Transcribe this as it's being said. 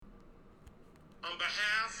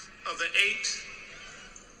behalf of the 8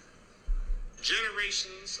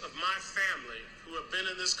 generations of my family who have been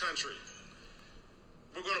in this country,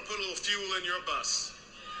 we're going to put a little fuel in your bus.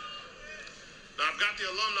 Now, I've got the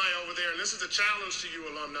alumni over there, and this is a challenge to you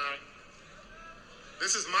alumni.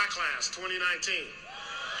 This is my class, 2019.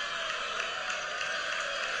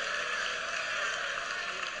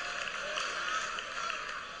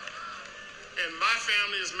 And my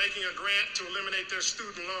family is making a grant to eliminate their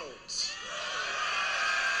student loans.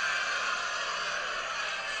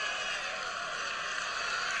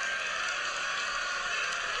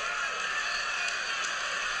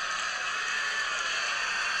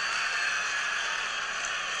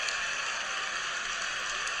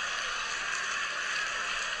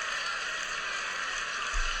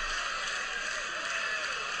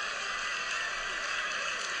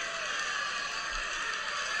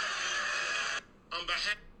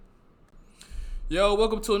 Yo,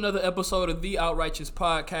 welcome to another episode of The Outrighteous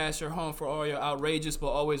Podcast, your home for all your outrageous but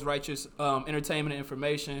always righteous entertainment and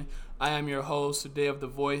information. I am your host, today of The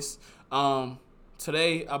Voice.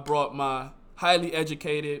 Today, I brought my highly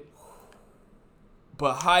educated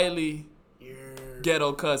but highly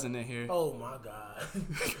ghetto cousin in here. Oh, my God.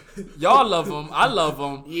 Y'all love him. I love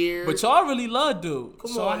him. Yeah. But y'all really love dude.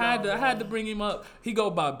 Come so on I had now, to bring him up. He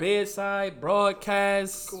go by Bedside,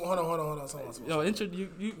 Broadcast. Come on, hold on. Someone. Yo,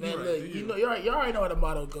 you Man, right, look, you already know how the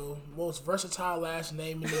motto go. Most versatile last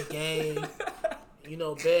name in the game.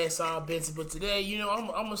 Bedside Benson. But today, I'm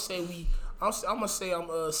gonna say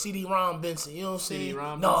I'm CD-ROM Benson. You know what I'm saying?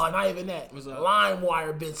 CD-ROM No, Benson? not even that. What's up?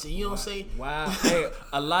 LimeWire Benson. You know what I'm saying? Wow. Hey,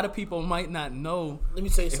 a lot of people might not know. Let me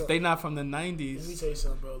tell you if something. they not from the 90s. Let me tell you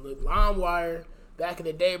something, bro. Look, LimeWire, back in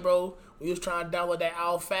the day, bro, we was trying to download that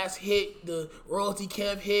Al Fast hit, the royalty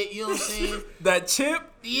camp hit. You know what I'm saying? That chip?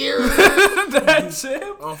 Yeah. That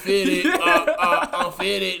chip? I'm fitted. I'm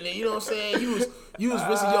fitted. And you know what I'm saying? You was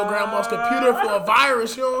visiting your grandma's computer for a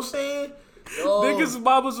virus. You know what I'm saying? Niggas'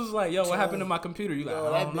 mamas was like, yo, what happened to my computer? You like,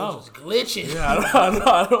 I don't know. That bitch was glitching. Yeah, I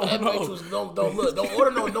don't that know. Bitch was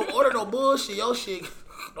don't order no bullshit. Your shit.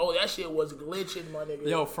 Oh, that shit was glitching, my nigga.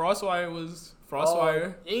 Yo, Frostwire was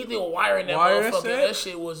Frostwire. Anything with wire in that motherfucker, that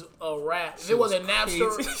shit was a wrap. If it was a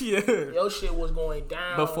Napster, yeah, your shit was going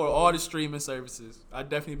down. Before all the streaming services, I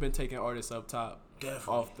definitely been taking artists up top.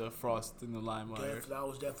 Definitely. Off the Frost and the LimeWire. I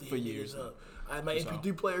was definitely for years up. I had my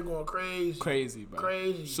MP3 player going crazy. Crazy, bro.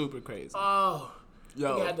 Crazy. Super crazy. Oh.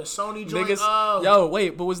 Yo. You had the Sony joint. Niggas, Yo,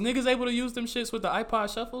 wait, but was niggas able to use them shits with the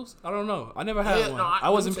iPod shuffles? I don't know. I never had one. No, I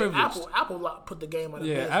wasn't privileged. Apple put the game on the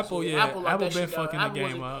business. Apple been fucking the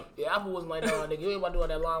game up. Yeah, Apple wasn't like, no, nigga, you ain't about to do all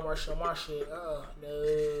that LimeWire shit, my shit. No.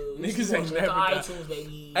 Niggas ain't never got iTunes,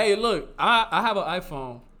 baby. Hey, look, I have an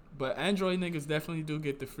iPhone. But Android niggas definitely do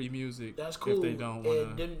get the free music. That's cool. If they don't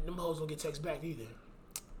want to. And them hoes don't get text back either.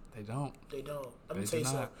 They don't. Let me tell you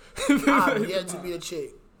something. I've yet to be a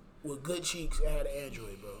chick with good cheeks that had an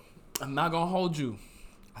Android, bro. I'm not going to hold you.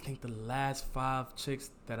 I think the last 5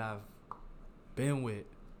 chicks that I've been with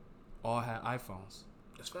all had iPhones.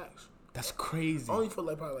 That's facts. That's crazy. I only feel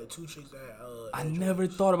like probably 2 chicks that had I never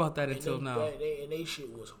thought about that until now. And they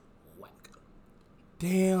shit was whack.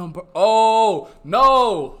 Damn, bro. Oh,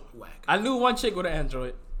 no. Whack. I knew one chick with an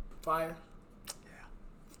Android. Fire?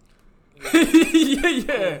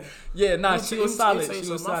 Yeah, nah, she was solid.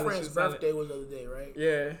 My friend's birthday was the other day, right?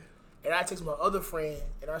 Yeah. And I texted my other friend,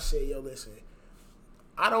 and I said, yo, listen,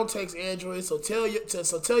 I don't text Android, so tell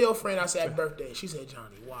your friend I said happy birthday. She said,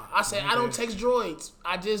 Johnny, why? I said, I don't text droids.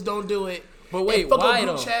 I just don't do it. But wait, why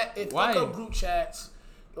though? Fuck up group chats.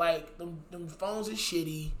 Like, them phones are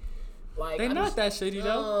shitty. Like, they're not that shitty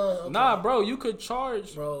though. Okay. Nah, bro, you could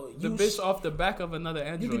charge the bitch off the back of another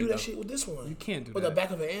Android. You can do that shit with this one. You can't do with that. The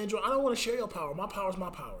back of an Android. I don't want to share your power. My power's my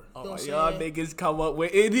power. You know what y'all niggas come up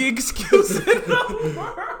with any excuse.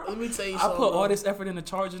 Let me tell you something. I put all this effort into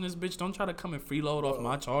charging this bitch. Don't try to come and freeload off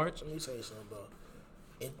my charge. Let me tell you something, bro.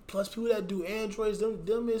 And plus, people that do Androids,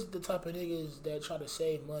 them is the type of niggas that try to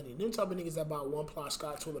save money. Them type of niggas that buy one ply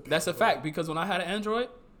Scott toilet paper. That's a fact, because when I had an Android,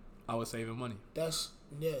 I was saving money. Yes.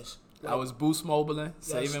 Like, I was boost mobiling,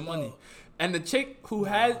 saving money. And the chick who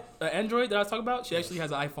had an Android that I was talking about, she actually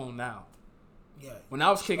has an iPhone now. Yeah. When I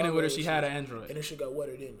was kicking it with her, she had an Android. And then she got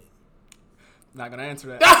wetter, didn't it? Not gonna answer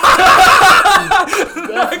that.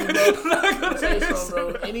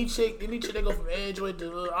 Bro. Any chick that go from Android to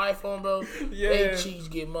iPhone, bro, they cheeks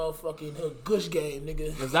get motherfucking her gush game,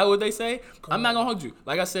 nigga. Is that what they say? I'm not gonna hold you.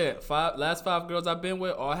 Like I said, last 5 girls I've been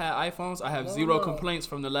with all had iPhones. I have 0 complaints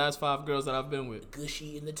from the last 5 girls that I've been with.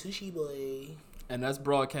 Gushy and the tushy boy. And that's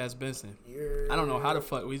Broadcast Benson. I don't know how the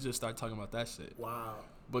fuck we just start talking about that shit. Wow.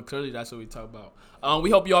 But clearly, that's what we talk about. We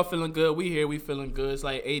hope y'all feeling good. We here. We feeling good. It's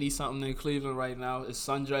like 80-something in Cleveland right now. It's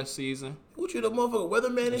sundress season. What you the motherfucker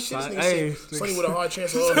weatherman and shit? Hey. Sunny with a high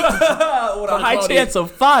chance of... With a high chance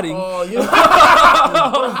of fighting. Oh, you know.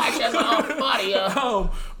 High chance of fighting,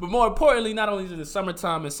 But more importantly, not only is it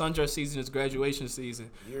summertime and sundress season, it's graduation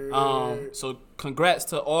season. So congrats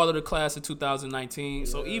to all of the class of 2019. Yeah.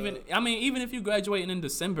 So even if you graduating in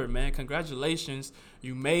December, man, congratulations.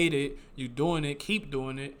 You made it. You doing it. Keep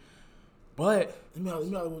doing it. But let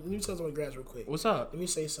me tell something, grads, real quick. What's up? Let me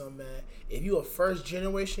say something, man. If you a first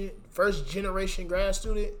generation grad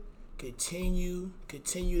student, continue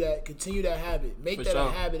that habit. Make that a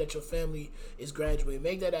habit that your family is graduating.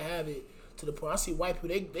 Make that a habit to the point. I see white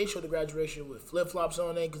people, they show the graduation with flip flops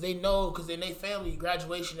on there because they know, because in their family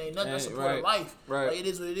graduation ain't nothing. That's a part of life. Right. Like, it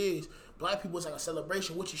is what it is. Black people, it's like a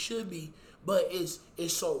celebration, which it should be. But it's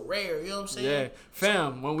so rare, you know what I'm saying? Yeah,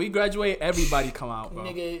 fam. When we graduate, everybody come out, bro.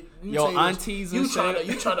 Nigga, yo, aunties and shit.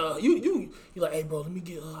 You like, hey, bro, let me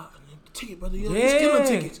get a ticket, brother. You know, steal them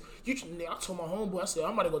tickets. I told my homeboy, I said,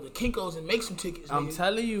 I'm about to go to Kinko's and make some tickets. Nigga. I'm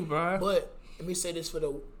telling you, bro. But let me say this for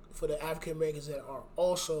the African Americans that are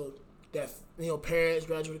also that, you know, parents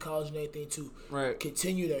graduated college and everything too. Right.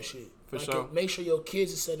 Continue that shit. For sure. Make sure your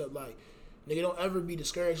kids are set up like. Nigga, don't ever be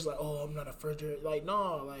discouraged like, oh, I'm not a first year. Like,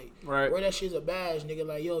 no, like, wear that shit as a badge, nigga.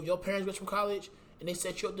 Like, yo, if your parents graduate from college and they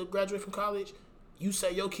set you up to graduate from college, you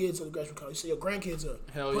set your kids up to graduate from college. You set your grandkids up.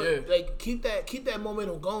 Hell yeah. Like, keep that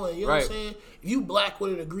momentum going. You know what I'm saying? If you black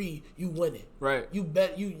with a degree, you winning. Right. You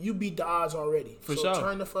bet you beat the odds already. For so sure.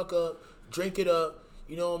 Turn the fuck up, drink it up.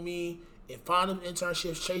 You know what I mean? And find them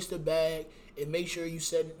internships, chase the bag, and make sure you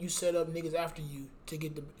set up niggas after you to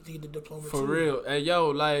get the diploma. For real. And yo,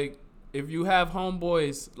 like, if you have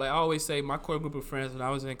homeboys, like I always say, my core group of friends when I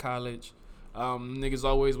was in college, niggas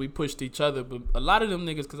always, we pushed each other. But a lot of them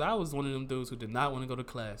niggas, because I was one of them dudes who did not want to go to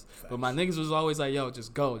class. Facts. But my niggas was always like, yo,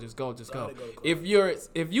 just go. If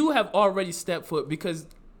you have already stepped foot, because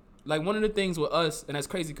like one of the things with us, and that's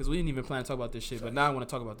crazy because we didn't even plan to talk about this shit, Facts. But now I want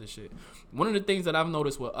to talk about this shit. One of the things that I've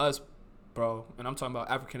noticed with us, bro, and I'm talking about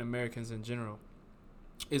African Americans in general,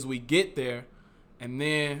 is we get there, and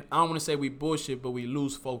then, I don't want to say we bullshit, but we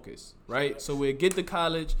lose focus, right? So we get to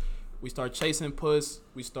college, we start chasing puss,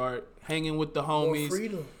 we start hanging with the homies. More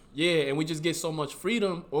freedom. Yeah, and we just get so much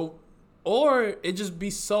freedom, or it just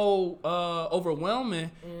be so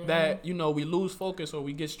overwhelming that, you know, we lose focus or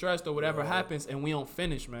we get stressed or whatever happens and we don't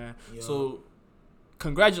finish, man. So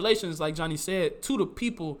congratulations, like Johnny said, to the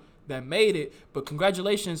people that made it, but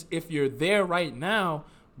congratulations if you're there right now,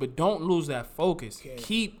 but don't lose that focus.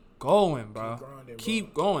 Keep going, bro.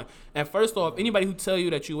 Keep going. And first off, anybody who tell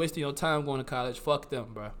you that you wasting your time going to college, fuck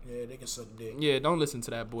them, bro. Yeah, they can suck dick. Yeah, don't listen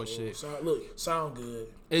to that bullshit. Sound good.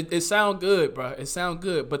 It sound good, bro. It sound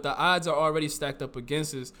good, but the odds are already stacked up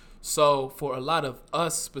against us. So for a lot of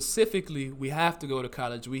us specifically, we have to go to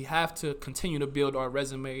college. We have to continue to build our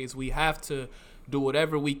resumes. We have to do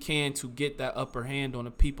whatever we can to get that upper hand on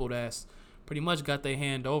the people that's pretty much got their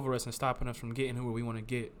hand over us and stopping us from getting who we want to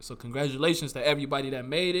get. So congratulations to everybody that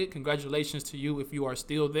made it. Congratulations to you if you are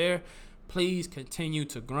still there. Please continue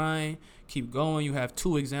to grind. Keep going. You have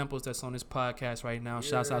 2 examples that's on this podcast right now.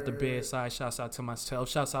 Shouts out to Bedside. Shouts out to myself.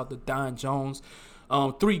 Shouts out to Don Jones.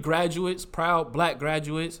 3 graduates, proud black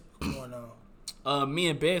graduates. Come on now. Me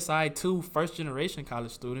and Bedside, 2 first-generation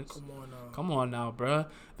college students. Come on now, bruh.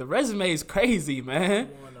 The resume is crazy, man.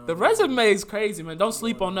 The resume is crazy, man. Don't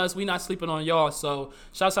sleep on us. We not sleeping on y'all. So,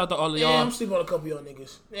 shouts out to all of y'all. Yeah, I'm sleeping on a couple of y'all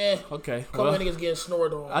niggas. Yeah. Okay. A couple of niggas getting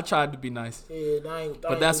snored on. I tried to be nice. Yeah,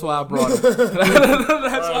 but that's why I brought them.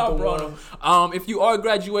 That's why I brought them. If you are a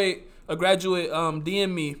graduate,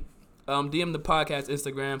 DM me. DM the podcast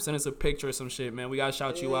Instagram. Send us a picture or some shit, man. We gotta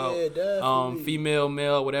shout you out. Definitely. Female,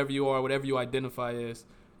 male, whatever you are, whatever you identify as.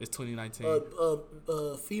 It's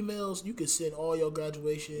 2019. Females, you can send all your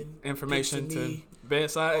graduation information to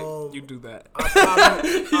Bedside. You do that.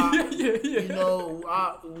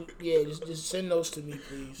 Just send those to me,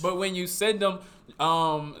 please. But when you send them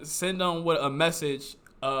with a message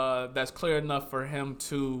that's clear enough for him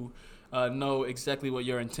to know exactly what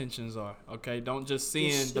your intentions are. Okay, don't just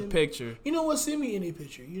send the picture. You know what? Send me any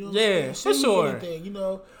picture. You know what I'm saying? Send for sure. Anything. You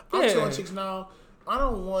know, I'm telling chicks now. I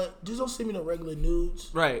don't want. Just don't send me the regular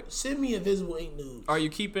nudes. Right. Send me invisible ink nudes. Are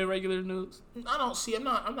you keeping regular nudes? I don't see. I'm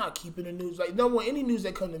not keeping the nudes. Like, no one. Any nudes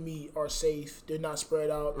that come to me are safe. They're not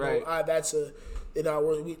spread out. Right. No, that's a.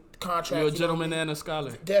 We contract. You're a gentleman and a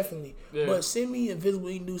scholar. Definitely. Yeah. But send me invisible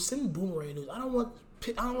ink nudes. Send me boomerang nudes. I don't want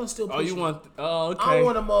I don't want to still. Oh, you want? Okay. I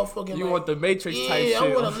want a motherfucking. You like, want the Matrix type shit? Yeah,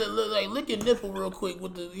 I want to like lick your nipple real quick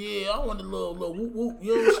with the. Yeah, I want the little whoop whoop.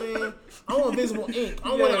 You know what I'm saying? I want invisible ink.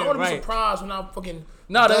 I want to be surprised when I fucking.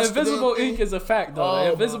 No, the invisible ink is a fact though.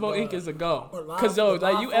 The invisible ink is a go. Cause yo,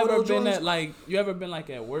 like you ever been like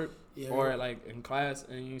at work or like in class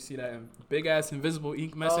and you see that big ass invisible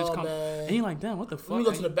ink message come and you like, damn, what the fuck? Let me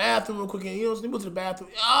go to the bathroom real quick and you know, let me go to the bathroom.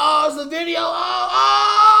 Oh, it's a video.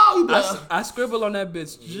 Oh. I scribble on that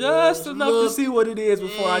bitch just enough to see what it is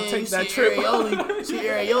before I take that trip. See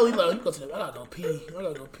Arioli, like, you go to the, I gotta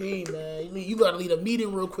go pee, man. You gotta leave a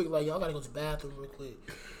meeting real quick, like, y'all gotta go to the bathroom real quick.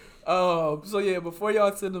 So yeah, before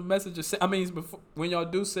y'all send the messages, when y'all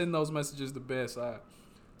do send those messages to Bedside,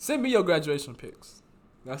 send me your graduation pics.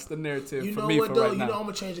 That's the narrative for me for right now. You know I'm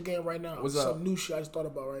gonna change the game right now. What's up? Some new shit I just thought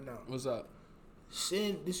about right now. What's up?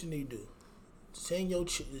 Send this. You need to do. Send the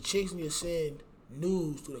chicks need to send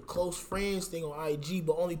news to the close friends thing on IG,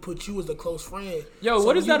 but only put you as the close friend. Yo, so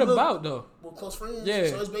what is that about though? Well, close friends. Yeah.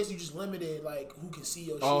 So it's basically just limited, like who can see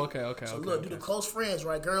your shit. Oh, okay. So look, do the close friends,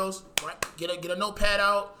 right, girls? Right, get a notepad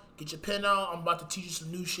out, get your pen out. I'm about to teach you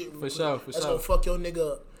some new shit. For sure. That's gonna fuck your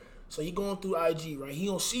nigga up. So he going through IG, right? He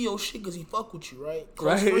don't see your shit because he fuck with you, right?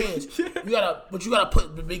 Close friends. You gotta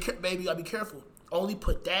put, baby, you gotta be careful. Only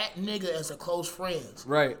put that nigga as a close friends.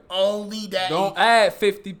 Right. Only that. Don't add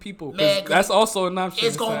 50 people. Man, that's also an option.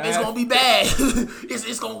 It's gonna be bad.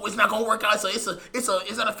 it's not gonna work out. So it's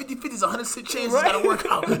not a 50-50. It's 100% chance it's gotta work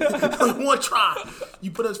out. One try.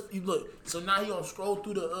 You look. So now he gonna scroll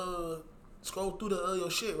through the your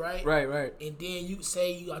shit, right? Right. And then you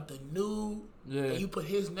say you got the new. Yeah. And you put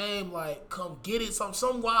his name like, come get it,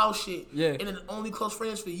 some wild shit. Yeah. And then only close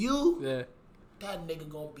friends for you. Yeah. That nigga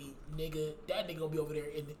gonna be over there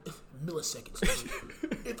in milliseconds.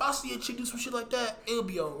 If I see a chick do some shit like that, it'll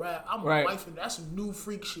be a wrap. I'm a wife and that's some new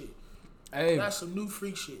freak shit. Hey, that's some new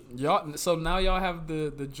freak shit. Y'all, so now y'all have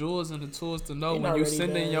the jewels and the tools to know when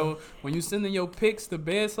you sending your pics to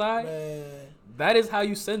Bedside. Man. That is how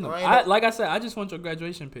you send them. Like I said, I just want your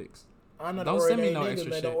graduation pics. Don't send me no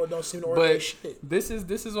extra shit. Don't send me no shit. This is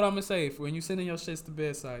what I'm gonna say. When you sending your shits to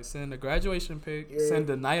Bedside, send the graduation pic, send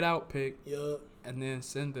the night out pic, and then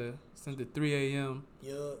send the 3 a.m.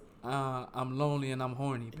 I'm lonely and I'm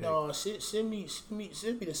horny pic. No, send me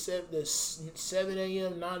the 7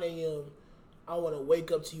 a.m., 9 a.m. I want to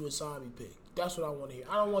wake up to you inside me pic. That's what I want to hear.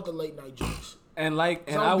 I don't want the late night jokes. And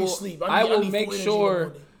I will make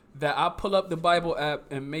sure that I pull up the Bible app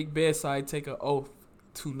and make Bedside take an oath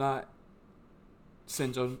to not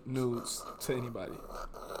send your nudes to anybody.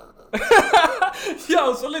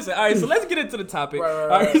 Yo, so listen. All right, so let's get into the topic. All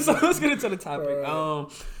right, so let's get into the topic.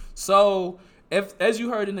 So as you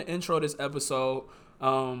heard in the intro of this episode,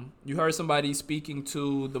 you heard somebody speaking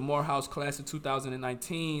to the Morehouse class of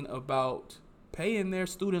 2019 about paying their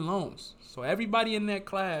student loans. So everybody in that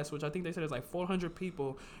class, which I think they said is like 400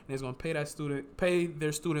 people, and is going to pay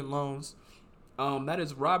their student loans. That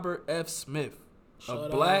is Robert F. Smith, a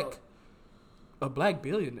black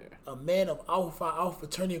billionaire. A man of Alpha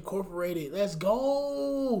Fraternity Incorporated. Let's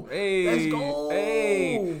go.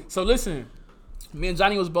 Hey. So listen, me and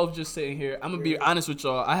Johnny was both just sitting here. I'm going to be honest with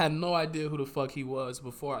y'all. I had no idea who the fuck he was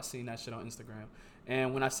before I seen that shit on Instagram.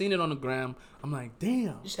 And when I seen it on the gram, I'm like,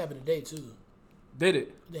 damn. This happened today, too. Did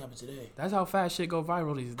it? It happened today. That's how fast shit go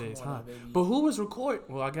viral these days, huh? But who was recording?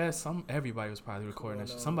 Well, I guess everybody was probably recording that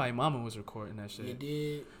shit. Somebody mama was recording that shit. It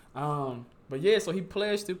did. But yeah, so he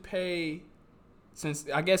pledged to pay. Since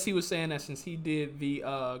I guess he was saying that since he did the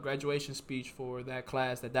graduation speech for that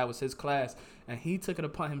class, that was his class, and he took it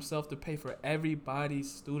upon himself to pay for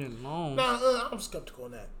everybody's student loans. Nah, I'm skeptical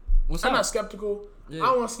on that. I'm not skeptical. Yeah.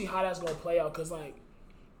 I want to see how that's gonna play out, cause like,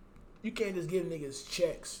 you can't just give niggas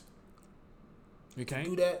checks. You can't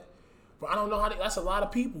do that. But I don't know how. That's a lot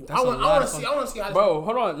of people. I want to see how. Bro,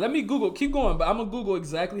 hold on. Let me Google. Keep going, but I'm gonna Google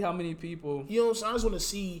exactly how many people. You know what I'm saying? I just want to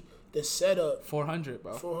see the setup. 400,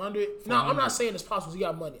 bro. 400. No, I'm not saying it's possible. He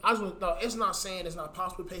got money. It's not saying it's not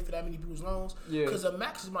possible to pay for that many people's loans. Yeah. Because the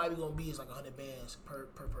max is might be gonna be is like 100 bands per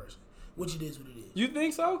person, which it is what it is. You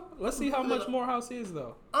think so? Let's see how much Morehouse is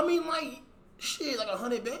though. I mean, like shit, like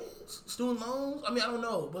 100 bands student loans. I mean, I don't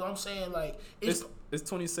know, but I'm saying like it's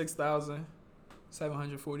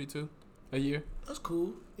 26,742 a year. That's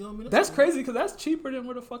cool. You know what I mean? That's crazy because that's cheaper than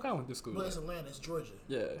where the fuck I went to school. But it's Atlanta, it's Georgia.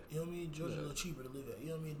 Yeah. You know what I mean? Georgia's a little cheaper to live at. You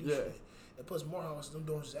know what I mean? Shit. And plus Morehouse, them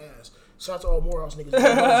dorms is ass. Shout out to all Morehouse niggas.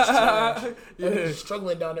 Niggas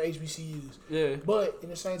struggling down the HBCUs. Yeah. But in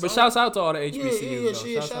the same time. But shouts out to all the HBCUs.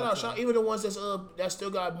 Yeah. Shout out. Even the ones that still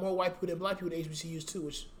got more white people than black people at HBCUs too,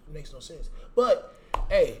 which makes no sense. But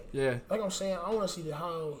Hey, Yeah. like I'm saying, I want to see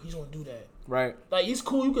how he's gonna do that. Right. Like it's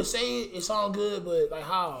cool, you could say it sounds good, but like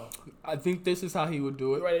how? I think this is how he would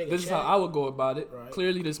do it. Right, this is how I would go about it. Right.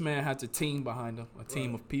 Clearly, this man has a team behind him, a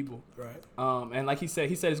team of people. Right. And like he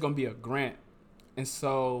said it's going to be a grant. And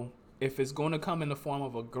so if it's going to come in the form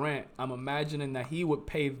of a grant, I'm imagining that he would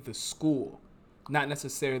pay the school, not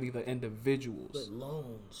necessarily the individuals. But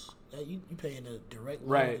loans. You paying a direct loan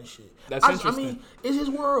Right. and shit. That's interesting. I mean, it's his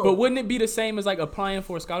world. But wouldn't it be the same as like applying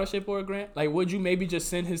for a scholarship or a grant? Like, would you maybe just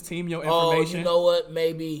send his team your information? Oh, you know what?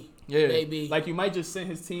 Maybe. Yeah. Maybe. Like, you might just send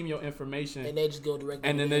his team your information. And they just go directly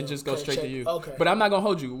And then to they him. just go straight to you. Okay. But I'm not going to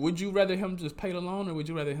hold you. Would you rather him just pay the loan, or would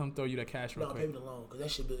you rather him throw you that cash real No, quick? pay me the loan, because that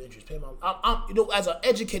shit build interest. Pay my, I'm you know, as an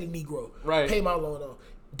educated Negro, Right. pay my loan on.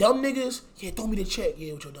 Dumb niggas, yeah, throw me the check,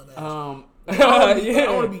 yeah, with your dumb ass. I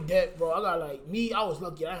Yeah. want to be debt, bro. I got like me. I was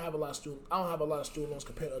lucky. I don't have a lot of student loans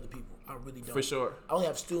compared to other people. I really don't. For sure. I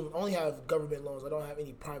only have government loans. I don't have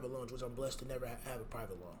any private loans, which I'm blessed to never have a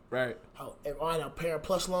private loan. Right. However, I have Parent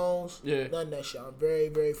Plus loans. Yeah. None of that shit. I'm very,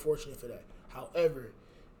 very fortunate for that. However,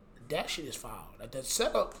 that shit is foul. Like the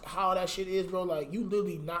setup, how that shit is, bro. Like you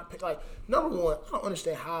literally not pay. Like number one, I don't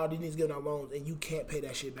understand how these niggas giving out loans and you can't pay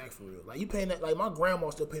that shit back for real. Like you paying that. Like my grandma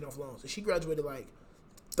still paying off loans, and she graduated like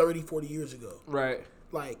 30, 40 years ago. Right.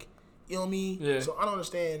 Like, you know what I mean? Yeah. So I don't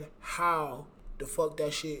understand how the fuck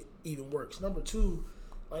that shit even works. Number two,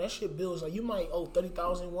 like that shit bills like you might owe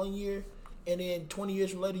 $30,000 1 year, and then 20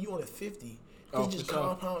 years from later you owe it 50. Oh, It's just for sure.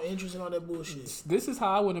 compound interest and all that bullshit. This is how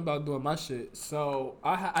I went about doing my shit. So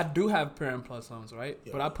I do have Parent Plus loans, right?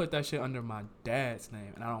 Yeah. But I put that shit under my dad's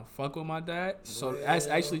name, and I don't fuck with my dad. So that's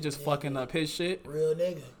actually just fucking up his shit. Real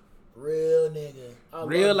nigga. Real nigga.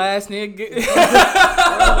 Real ass nigga. Real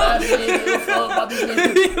ass nigga. Fuck about these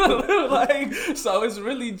niggas. Like, so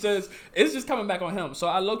it's just coming back on him. So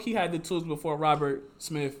I low key had the tools before Robert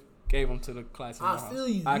Smith gave them to the class. I feel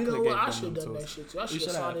you. You know what? I should have done that shit too. I should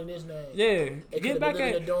have signed in his name. Yeah. They Get could've back been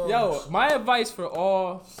living at in the dorms. yo. My advice for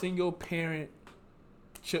all single parent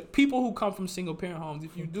people who come from single parent homes: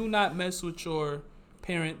 if you do not mess with your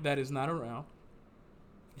parent that is not around,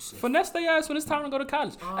 finesse their ass when it's time to go to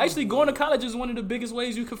college. Actually, going to college is one of the biggest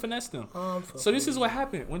ways you can finesse them. So this is what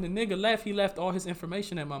happened. When the nigga left, he left all his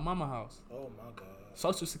information at my mama's house. Oh my god.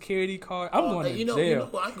 Social security card. I'm going to jail. You know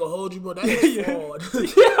what? I ain't gonna hold you, bro. That is fraud.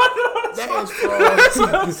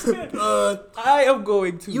 That is fraud. I am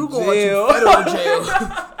going to You jail. going to federal jail.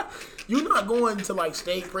 You're not going to like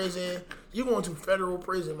state prison. You going to federal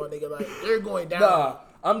prison, my nigga. Like they're going down. Nah,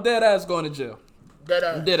 I'm dead ass going to jail.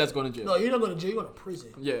 I'm dead ass going to jail. No, you're not going to jail. You're going to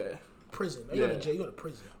prison. Yeah. Prison. You're going to jail. You're going to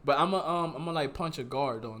prison. But I'm gonna like punch a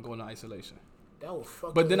guard though and go into isolation. That will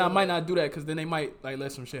fuck. But then I might not do that because then they might like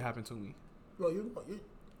let some shit happen to me. Bro,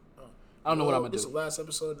 I don't know what I'm gonna This do. is the last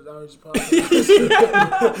episode of the Orange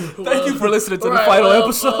Podcast. Thank you for listening to the final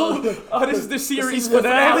episode. This is the series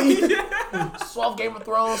finale. Soft Game of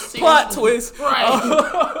Thrones. Plot twist. Right.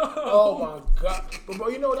 Oh my god. But bro,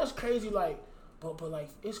 you know that's crazy. Like, but like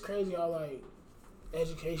it's crazy how like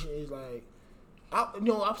education is like. I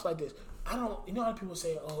was like this. I don't. You know how people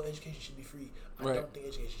say, "Oh, education should be free." I don't think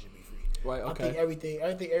education should be free. Right. Okay. I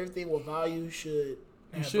think everything with value should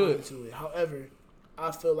have value to it. However,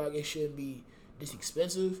 I feel like it shouldn't be this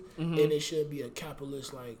expensive, and it should be a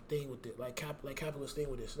capitalist like thing with it, like capitalist thing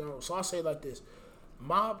with this. So I say it like this: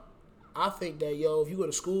 I think that if you go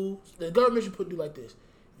to school, the government should do like this: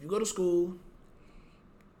 if you go to school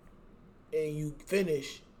and you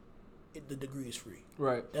finish, the degree is free.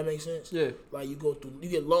 Right. That makes sense. Yeah. Like you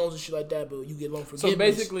get loans and shit like that, but you get loan forgiveness. So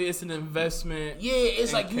basically, it's an investment. Yeah,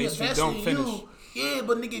 it's like you case invest you don't in finish. you. Yeah,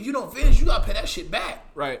 but nigga, if you don't finish, you gotta pay that shit back.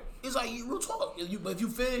 Right. It's like real talk. But if you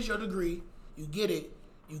finish your degree, you get it,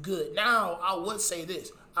 you good. Now I would say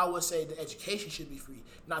this. I would say the education should be free,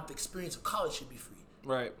 not the experience of college should be free.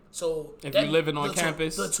 Right. So if you're living on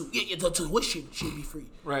campus, the tuition should be free.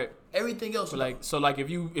 Right. Everything else. Like if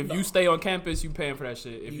you stay on campus, you paying for that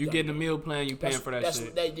shit. If you get a meal plan, you paying for that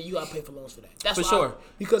shit. You gotta pay for loans for that. That's for sure.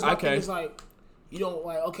 Because my thing is like, you don't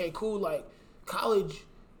like okay, cool. Like college,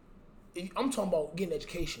 I'm talking about getting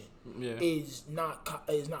education. Yeah. Is not college.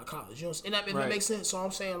 You know what I'm saying? And that makes sense. So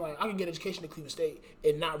I'm saying like I can get education at Cleveland State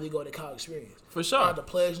and not really go to college experience. For sure. I don't have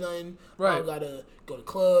to pledge nothing. Right. I don't gotta go to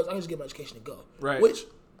clubs. I can just get my education and go. Right. Which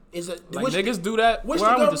is niggas do that. Which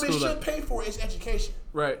where the I went to government school should pay for is education.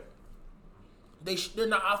 Right. They're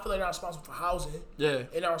not. I feel like they're not responsible for housing. Yeah.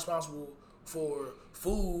 They're not responsible for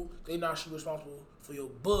food. They're not responsible for your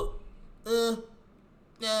book.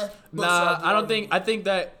 Nah. I don't think. I think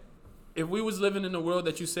that if we was living in the world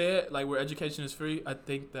that you said, like where education is free, I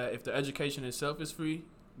think that if the education itself is free,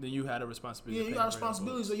 then you had a responsibility. Yeah, you got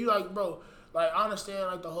responsibilities. So you like, bro. Like I understand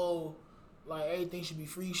like the whole Like, everything should be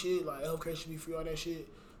free shit. Like, healthcare should be free, all that shit.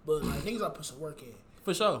 But, like, niggas gotta put some work in.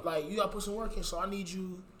 For sure. Like, you gotta put some work in, so I need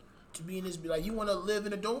you to be in this. Like, you wanna live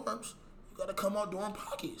in the dorms, you gotta come out dorm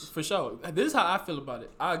pockets. For sure. This is how I feel about it.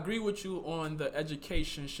 I agree with you on the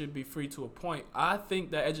education should be free to a point. I think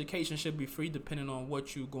that education should be free depending on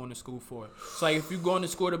what you're going to school for. So, like, if you're going to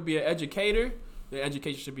school to be an educator, the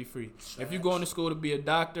education should be free. Facts. If you're going to school to be a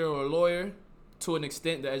doctor or a lawyer, to an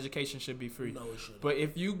extent, the education should be free. No, it shouldn't. But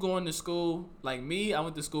if you going to school, like me, I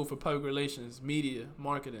went to school for public relations, media,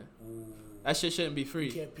 marketing. Ooh. That shit shouldn't be free.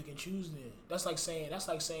 You can't pick and choose then. That's like saying,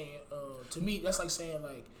 to me, that's like saying,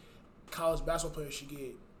 like, college basketball players should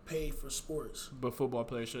get paid for sports. But football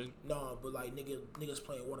players shouldn't. No, but like niggas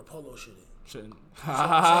playing water polo shouldn't. Shouldn't. Nah,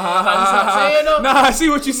 I see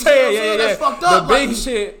what you saying. Yeah. That's fucked up. The big like,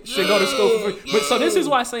 shit should go to school for free. But so this is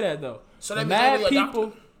why I say that though. So that Mad means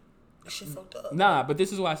people. That shit fucked up. Nah, but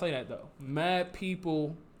this is why I say that though. Mad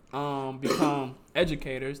people become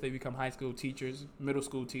educators. They become high school teachers, middle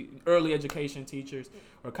school early education teachers,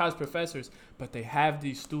 or college professors. But they have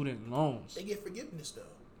these student loans. They get forgiveness though.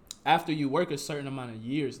 After you work a certain amount of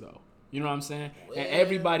years though. You know what I'm saying? Well, and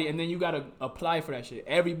everybody, and then you gotta apply for that shit.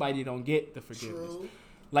 Everybody don't get the forgiveness. True.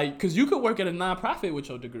 Like, cause you could work at a nonprofit with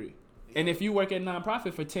your degree, and if you work at a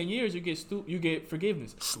nonprofit for 10 years, you get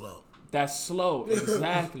forgiveness. Slow. That's slow,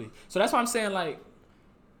 exactly. So that's why I'm saying, like,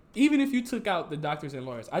 even if you took out the doctors and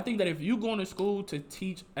lawyers, I think that if you going to school to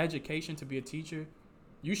teach education, to be a teacher,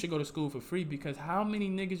 you should go to school for free, because how many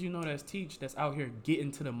niggas you know that's out here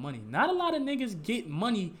getting to the money? Not a lot of niggas get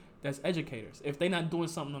money that's educators if they not doing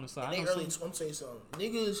something on the side. I'm tell you something.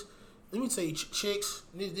 Niggas, let me tell you, chicks,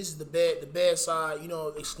 this is the bad side,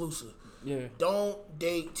 exclusive. Yeah. Don't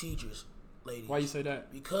date teachers, ladies. Why you say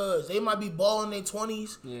that? Because they might be balling in their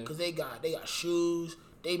 20s, Yeah. because they got shoes,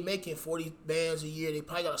 they making 40 bands a year, they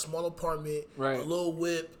probably got a small apartment, Right. a little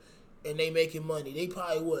whip, and they making money. They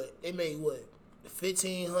probably they make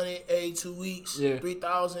 $1,500 every 2 weeks, Yeah.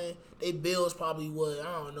 $3,000. They bills probably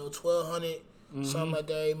 $1,200, something like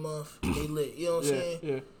that every month. They lit, you know what I'm saying?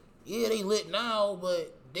 Yeah. Yeah, they lit now,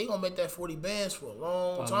 but they gonna make that 40 bands for a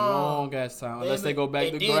long time. Long ass time, unless they go back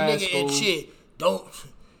to and then grad nigga, school. And shit,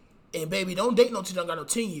 don't date no teacher that got no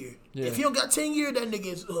 10 year. Yeah. If he don't got 10 year, that nigga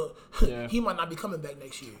is Yeah. he might not be coming back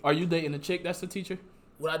next year. Are you dating a chick that's the teacher?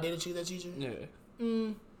 Would I date a chick that teacher? Yeah.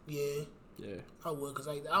 Yeah, Yeah. I would, cause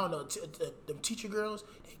I don't know, them teacher girls,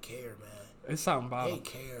 they care, man. It's something about They them.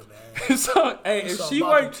 care, man. So, hey, It's if something she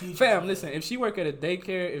about work, them teachers, fam, man. listen, if she work at a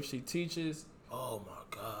daycare, if she teaches, Oh my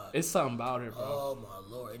god. it's something about her, bro. Oh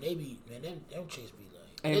my lord. And they be, man, them chicks be like.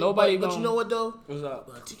 Ain't nobody but you gonna- know what though? What's up?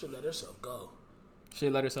 But a teacher let herself go. She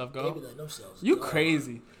let herself They go. be letting themselves You go.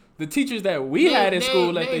 crazy. The teachers that we had in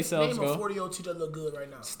school let themselves Name a go. 40-year-old teacher that look good right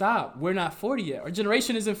now. Stop. We're not 40 yet. Our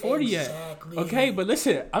generation isn't 40 Exactly. yet. Okay, but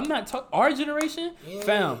listen, I'm not talking. Our generation, Yeah.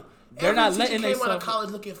 fam, they're Every not teacher letting came out of themselves. college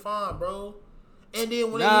looking fine, bro. And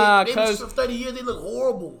then when Nah, they cause- for 30 years, they look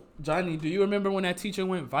horrible. Johnny, do you remember when that teacher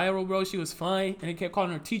went viral, bro? She was fine, and they kept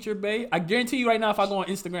calling her Teacher Bae. I guarantee you right now, if I go on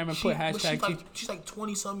Instagram and put hashtag teacher. She's like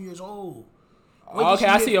 20-some years old. Oh, okay,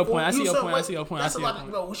 I see your Four- point. I see you your know point. I see your point. I That's see a your lot of,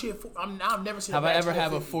 point. bro. When she I've never seen. Have a I bad ever teacher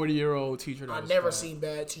have at a 50. 40-year-old teacher that I've was never bad? seen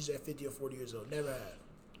bad teachers at 50 or 40 years old. Never had.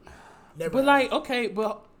 Never. But had. like, okay,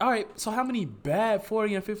 but all right. So how many bad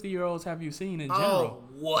 40 and 50-year-olds have you seen in general? Oh,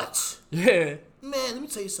 what? Yeah. Man, let me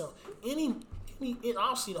tell you something.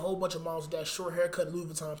 I've seen a whole bunch of moms with that short haircut and Louis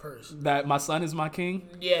Vuitton purse. That my son is my king.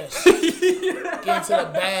 Yes. Get into the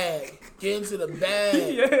bag. Get into the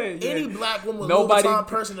bag. Yeah. Any black woman with Nobody- Louis Vuitton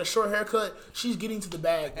purse and a short haircut, she's getting to the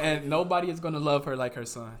bag. And nobody is gonna love her like her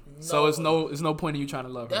son. So it's no point in you trying to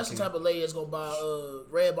love That's her. the type of lady that's gonna buy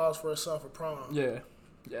red balls for her son for prom. Yeah.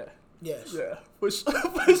 Yes. Yeah.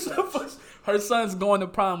 Her son's going to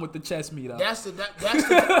prom with the chest meet up. That's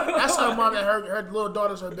her mom and her little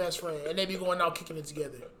daughter's her best friend, and they be going out kicking it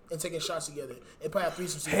together and taking shots together and probably have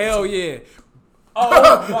threesomes together. Hell yeah.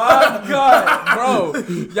 Oh my god, bro.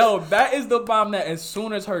 Yo, that is the bomb that as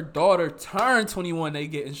soon as her daughter turned 21, they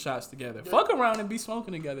getting shots together. Fuck around and be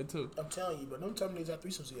smoking together too. I'm telling you, but don't tell me they have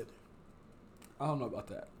threesomes together. I don't know about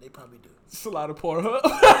that. They probably do. It's a lot of Pornhub.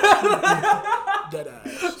 Dead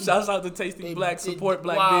eyes. Shouts out to Tasty Black, support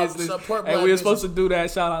black wow, business. support Hey, black we were business. supposed to do that.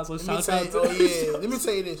 Shout out. So Let me shout tell out you, to Let me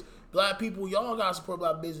tell you this. Black people, y'all gotta support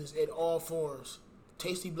black business in all forms.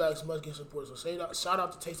 Tasty Blacks must get support. So shout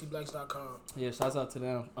out to tastyblacks.com. Yeah, shouts out to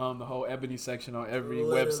them. The whole ebony section on every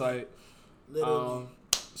Literally. website. Literally.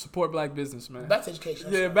 Support black business, man. Back to education.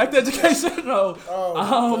 Yeah, back to education. No. Oh,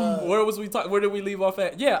 God. Where was we talking? Where did we leave off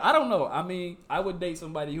at? Yeah, I don't know. I mean, I would date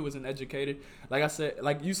somebody who was an educator. Like I said,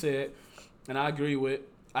 like you said, and I agree with.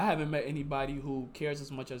 I haven't met anybody who cares as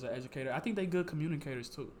much as an educator. I think they good communicators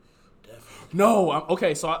too. No,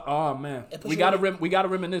 okay. So, oh man, And we gotta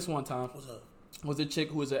reminisce one time. What's up? Was a chick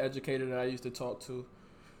who was an educator that I used to talk to,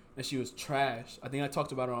 and she was trash. I think I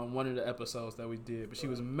talked about her on one of the episodes that we did, but she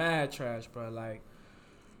was mad trash, bro. Like,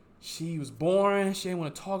 she was boring. She didn't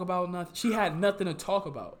want to talk about nothing. She had nothing to talk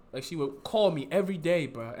about. Like, she would call me every day,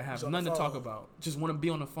 bro, and have nothing to talk about. Just want to be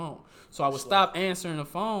on the phone. So I would stop answering the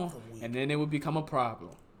phone, and then it would become a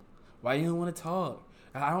problem. Why you don't want to talk?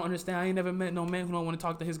 I don't understand. I ain't never met no man who don't want to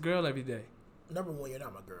talk to his girl every day. Number one, you're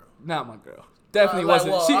not my girl. Not my girl. Definitely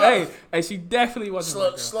wasn't. She definitely wasn't my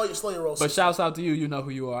girl. Slow your roll. But shouts out to you. You know who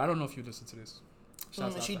you are. I don't know if you listen to this.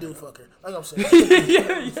 She do fuck her. Like I'm saying.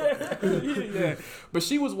 yeah. But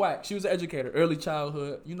she was whack. She was an educator. Early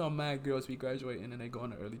childhood. You know, mad girls be graduating and then they go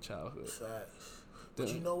into early childhood. Facts. But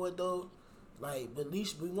you know what though? Like, but at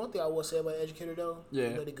least one thing I will say about an educator though. Yeah.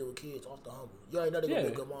 You know they good with kids off the humble. You already know they gonna be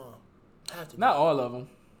a good mom. Have to. Not all of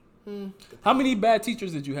them. How many bad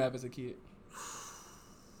teachers did you have as a kid?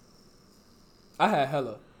 I had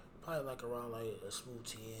hella. Probably like around like a smooth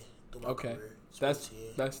 10 through my Okay. career.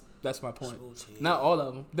 That's my point. Not all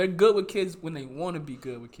of them. They're good with kids when they want to be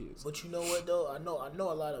good with kids. But you know what though? I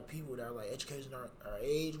know a lot of people that are like educators in our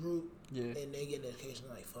age group. Yeah. And they get an education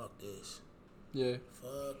like fuck this. Yeah.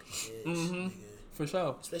 Fuck this. Mm-hmm. Nigga. For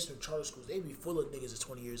sure. Especially in charter schools, they be full of niggas that's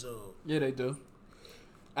 20 years old. Yeah, they do.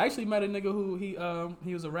 I actually met a nigga who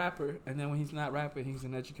he was a rapper, and then when he's not rapping, he's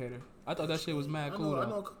an educator. I thought that shit was mad cool. I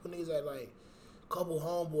know a couple niggas that like, couple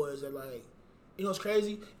homeboys that like, you know what's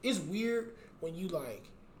crazy? It's weird when you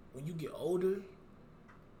get older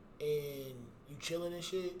and you chilling and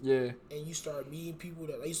shit. Yeah. And you start meeting people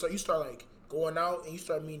that like, you start like going out and you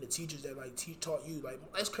start meeting the teachers that like taught you. Like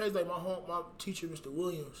that's crazy. Like my teacher, Mr.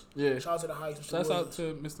 Williams. Yeah. Shout out to the Heights, Mr. Shouts Williams. out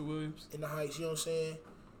to Mr. Williams. In the Heights, you know what I'm saying?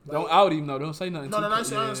 Like, don't out him though. Don't say nothing. No, I ain't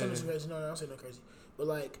saying yeah. nothing crazy. No, I don't say nothing crazy. But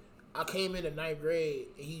like, I came in the 9th grade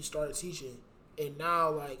and he started teaching, and now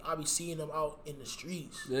like I be seeing him out in the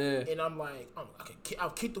streets. Yeah. And I'm like,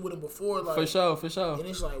 I've kicked it with him before. Like For sure. And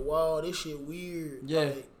it's like, wow, this shit weird. Yeah.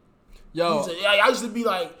 Like, Yo. I used to be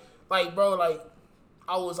like, bro, like.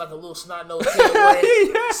 I was like a little snot-nosed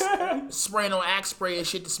kid spraying on Axe spray and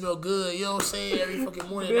shit to smell good. You know what I'm saying? Every fucking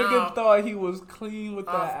morning. Nigga thought he was clean with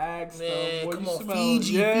that Axe man, stuff. Come on,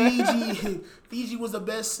 Fiji. Fiji was the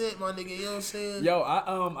best scent, my nigga. You know what I'm saying? Yo,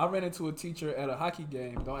 I ran into a teacher at a hockey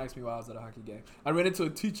game. Don't ask me why I was at a hockey game. I ran into a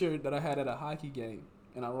teacher that I had at a hockey game.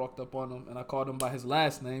 And I walked up on him and I called him by his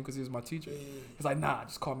last name because he was my teacher. He's like, nah,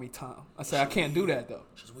 just call me Tom. I said, I can't do that though.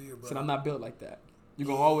 She's weird, bro. I said, I'm not built like that. You're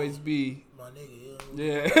going to always be... my nigga,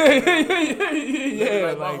 yeah.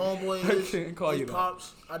 Like my homeboy, I can't call you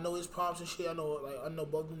pops. That. I know his pops and shit. I know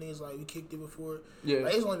both of them niggas. Like we kicked it before. Yeah.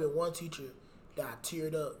 Like, there's only been one teacher that I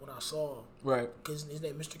teared up when I saw him. Right. Because his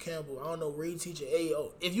name Mr. Campbell. I don't know where he teaching. Hey,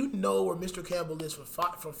 if you know where Mr. Campbell is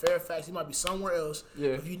from Fairfax, he might be somewhere else.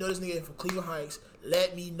 Yeah. If you know this nigga from Cleveland Heights,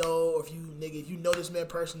 let me know. Or if you know this man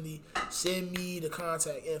personally, send me the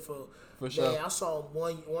contact info. For sure. Man, I saw him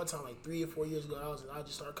one time like 3 or 4 years ago. I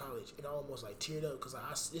just started college and I almost like teared up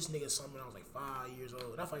because this nigga saw me when I was like 5 years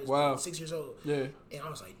old. Not 5 years old, 6 years old. Yeah. And I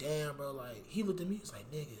was like, damn, bro. Like he looked at me. He's like,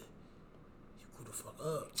 nigga, you grew the fuck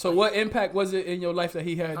up. So like, what impact was it in your life that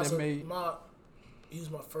he had that made? He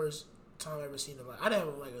was my first time I ever seen him. Like I didn't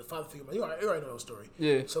have like a father figure. You already know the story.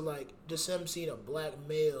 Yeah. So like just him seeing a black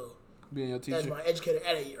male being your teacher as my educator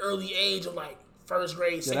at an early age of like first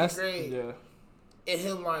grade, second grade. Yeah. And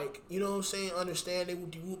him like, you know what I'm saying, understanding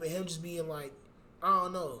whoop and him just being like, I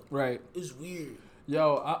don't know. Right. It's weird.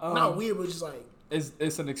 Yo, not weird, but just like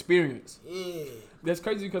it's an experience. Yeah. That's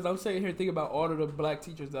crazy because I'm sitting here thinking about all of the black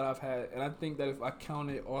teachers that I've had, and I think that if I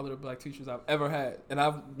counted all of the black teachers I've ever had, and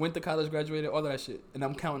I went to college, graduated, all of that shit, and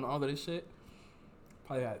I'm counting all of this shit,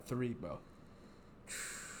 probably had 3, bro.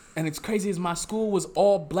 And it's crazy as my school was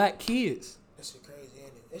all black kids. That shit crazy, ain't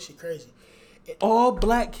it? That shit crazy. All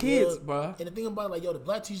black kids, bro. And the thing about it, like, yo, the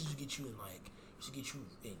black teachers used to get you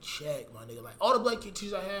in check, my nigga. Like, all the black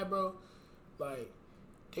teachers I had, bro, like,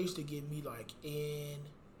 they used to get me, like, in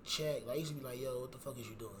check. Like, I used to be like, yo, what the fuck is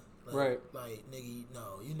you doing? Like, right. Like, nigga,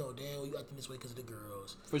 no, you know damn well you acting this way because of the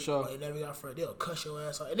girls. For sure. Like, you never got friends. They'll cuss your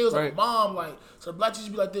ass out. And it was like right. a mom, like, so the black teachers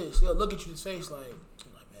be like this. They'll look at you in the face like,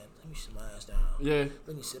 man, let me sit my ass down. Yeah.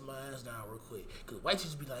 Let me sit my ass down real quick. Because white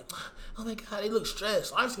teachers be like, oh my God, they look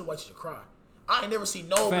stressed. I ain't seen a white teacher cry. I ain't never seen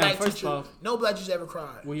black teacher. No black teacher ever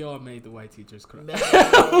cried. We all made the white teachers cry. Man,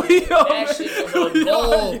 that shit was a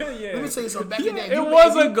goal. Yeah. Let me tell you something. Back in the day, it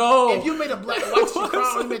was a goal. If you made a white teacher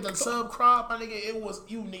cry, or you made the sub cry, my nigga, it was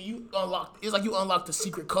you unlocked. It's like you unlocked the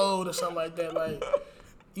secret code or something like that. Like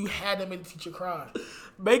You had to make the teacher cry.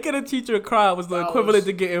 Making a teacher cry was the equivalent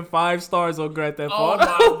to getting 5 stars on Grand Theft Auto.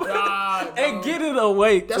 Oh my god! And getting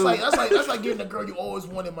awake. That's like getting the girl you always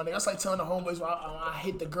wanted, my nigga. That's like telling the homeboys, I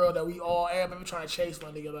hit the girl that we all everybody trying to chase, my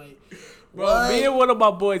nigga. Like, bro, what? me and one of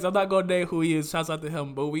my boys, I'm not gonna name who he is. Shouts out to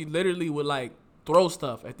him, but we literally would like throw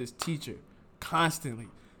stuff at this teacher constantly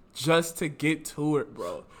just to get to it,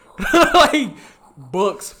 bro. Like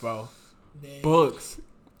books, bro. Man. Books,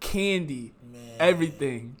 candy,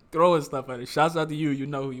 everything. Throwing stuff at it. Shouts out to you. You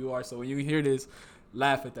know who you are. So when you hear this,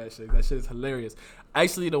 laugh at that shit. That shit is hilarious.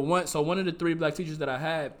 Actually, one of the 3 black teachers that I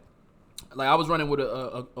had, like I was running with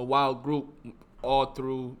a wild group all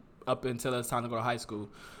through up until it was time to go to high school.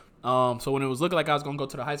 So when it was looking like I was gonna go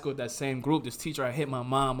to the high school with that same group, this teacher, I hit my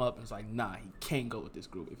mom up and was like, nah, he can't go with this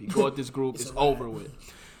group. If he go with this group, it's over with.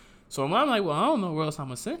 So my mom like, well, I don't know where else I'm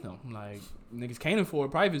gonna send him. I'm like, niggas can't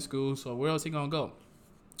afford private school, so where else he gonna go?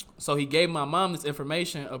 So he gave my mom this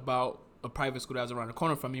information about a private school that was around the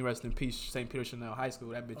corner from me. Rest in peace, St. Peter Chanel High School.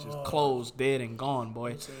 That bitch is closed, dead, and gone,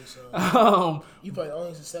 boy. So. You probably the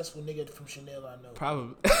only successful nigga from Chanel I know.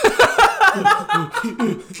 Probably. I'm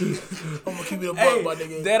gonna keep it a buck, my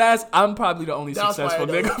nigga. Deadass, I'm probably the only successful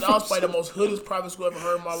nigga. That was probably the most hoodest private school I ever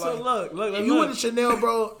heard in my life. So look. If you went to Chanel,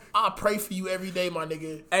 bro, I pray for you every day, my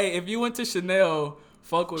nigga. Hey, if you went to Chanel,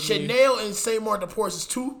 fuck with me. Chanel and St. Martin de Porres is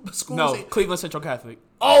 2 schools. No, Cleveland Central Catholic.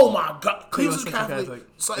 Oh my God, Cleveland Central Catholic.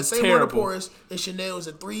 So it's St. Martin de terrible. Porres and Chanel is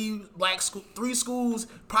 3 schools,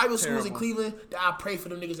 private schools in Terrible. Cleveland. That I pray for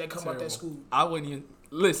them niggas that come out that school. I wouldn't even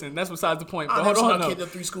listen. That's besides the point. I But never hold seen on, my no. kid in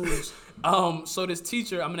 3 schools. So this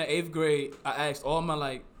teacher, I'm in the 8th grade. I asked all my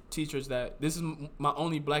like teachers that this is my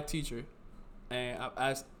only black teacher, and I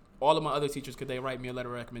asked all of my other teachers could they write me a letter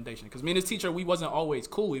of recommendation because me and this teacher we wasn't always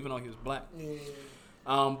cool even though he was black. Yeah.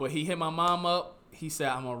 But he hit my mom up. He said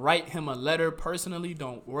I'm gonna write him a letter personally.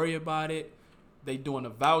 Don't worry about it. They doing a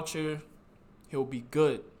voucher. He'll be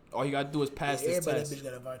good. All you gotta do is pass this Everybody test. that bitch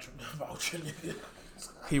got a voucher, nigga.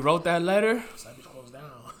 He wrote that letter. That bitch closed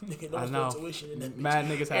down. Nigga, I no know. tuition in that bitch. Mad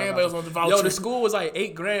niggas have Everybody was on the voucher. Yo, the school was like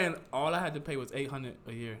 $8,000. All I had to pay was $800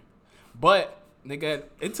 a year. But nigga,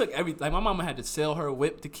 it took everything. Like my mama had to sell her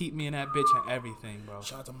whip to keep me in that bitch and everything, bro.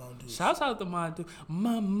 Shout out to Mom Dude. Shouts out to my dude,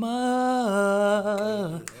 mama,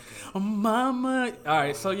 mama. All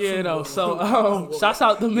right, so yeah, though. So shouts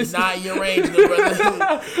out to Mr. You're not in your range, good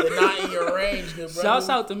brother. You're not in your range, good brother. Shouts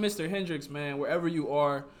out to Mr. Hendricks, man. Wherever you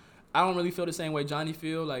are, I don't really feel the same way Johnny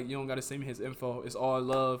feel. Like you don't gotta send me his info. It's all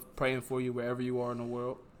love, praying for you wherever you are in the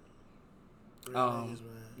world.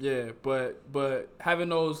 Yeah, but having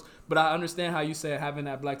those, but I understand how you said having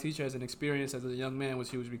that black teacher as an experience as a young man was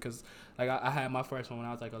huge because like I had my first one when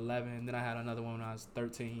I was like 11, then I had another one when I was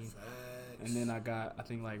 13, Facts. and then I got I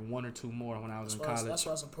think like 1 or 2 more when I was in college. That's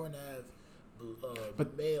why it's important to have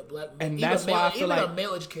But- black, and even that's male, why I feel even like- a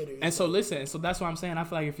male educator. And so listen, so that's why I'm saying I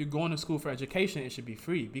feel like if you're going to school for education, it should be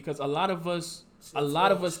free because a lot of us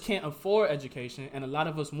can't afford education, and a lot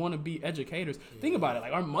of us want to be educators. Yeah. Think about it,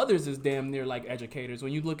 like our mothers is damn near like educators.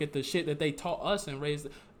 When you look at the shit that they taught us and raised,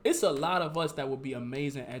 it's a lot of us that would be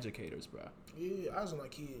amazing educators, bro. Yeah, I just don't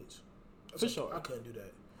like kids. For sure, I couldn't do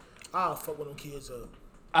that. I'll fuck with them kids up.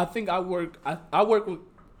 I think I work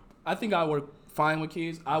fine with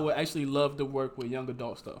kids. I would actually love to work with young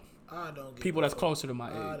adults though. I don't give people that's closer to my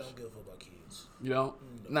age. I don't give a fuck about kids. You don't?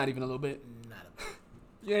 No. Not even a little bit. Not a bit.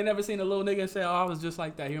 You ain't never seen a little nigga and say, "Oh, I was just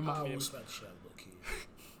like that." Here, my I man. will smack the shit out of little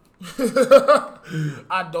kids.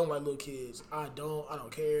 I don't like little kids. I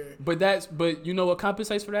don't care. But you know what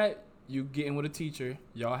compensates for that? You getting with a teacher.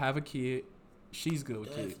 Y'all have a kid. She's good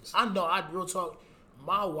with kids. I know. Real talk.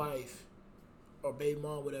 My wife or baby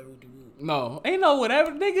mom, whatever we do. No, ain't no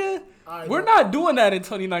whatever, nigga. Right, we're not doing that in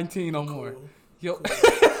 2019 no more. Yo. Cool.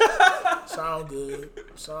 Sound good.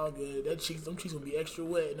 Them cheeks gonna be extra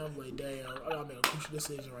wet, and I'm like, damn, I gotta make a crucial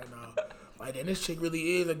decision right now. Like, then this chick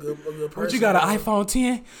really is a good person. What you got, an iPhone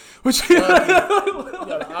 10? What you got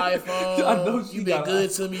an iPhone. I know you been good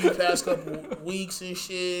to me the past couple weeks and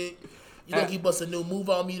shit. You gonna keep us a new move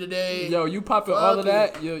on me today. Yo, you popping all of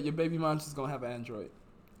that, your baby mom's just gonna have an Android.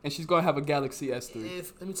 And she's gonna have a Galaxy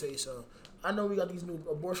S3. Let me tell you something. I know we got these new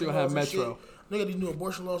abortion She'll have laws and Metro. shit. They got these new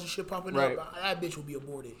abortion laws and shit popping right. up. That bitch will be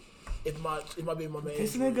aborted. If my baby mama.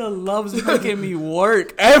 This nigga loves making me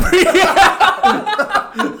work every.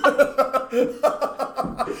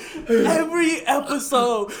 Every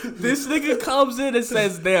episode, this nigga comes in and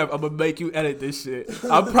says, "Damn, I'm gonna make you edit this shit.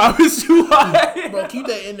 I promise you." Why? Bro, keep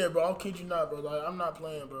that in there, bro. I'll kid you not, bro. Like, I'm not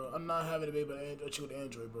playing, bro. I'm not having a baby with you with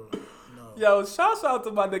Android, bro. No. Yo, shouts out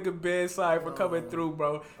to my nigga Bedside for coming through,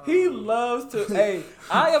 bro. He loves to. Hey,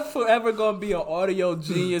 I am forever gonna be an audio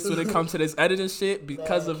genius when it comes to this editing shit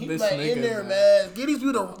because of this nigga. Keep that in there, man. Get these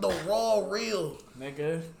people the raw real.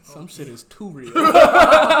 Nigga, some shit is too real.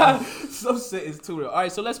 Some shit is too real. All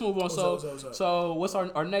right, so let's move on. So what's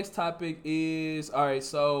our next topic is, all right,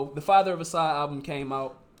 so the Father of a Side album came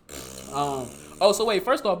out. So wait,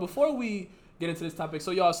 first off, before we get into this topic,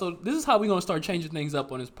 so y'all, so this is how we're going to start changing things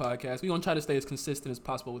up on this podcast. We're going to try to stay as consistent as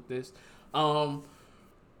possible with this.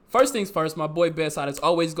 First things first, my boy Bedside is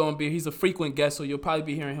always going to be, he's a frequent guest, so you'll probably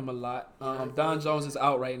be hearing him a lot. Don Jones is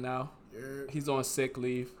out right now. He's on sick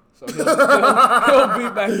leave. So he'll be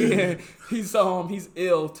back in. He's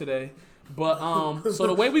ill today. But so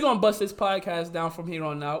the way we're gonna bust this podcast down from here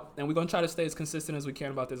on out, and we're gonna try to stay as consistent as we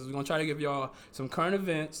can about this, is we're gonna try to give y'all some current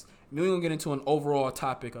events, and then we're gonna get into an overall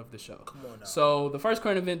topic of the show. Come on now. So the first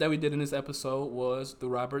current event that we did in this episode was the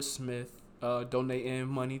Robert Smith donating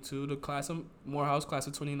money to the Morehouse class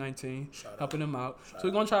of 2019, helping them out. So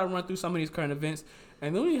we're gonna try to run through some of these current events.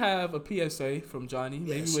 And then we have a PSA from Johnny.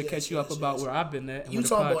 Maybe we'll catch you up about where I've been at. You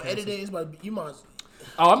talking about editing? You might.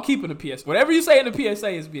 Oh, I'm keeping the PSA. Whatever you say in the PSA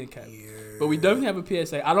is being kept. Yeah. But we definitely have a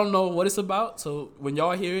PSA. I don't know what it's about, so when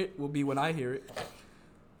y'all hear it, will be when I hear it.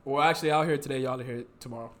 Well, actually, I'll hear it today. Y'all will hear it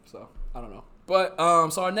tomorrow. So I don't know. But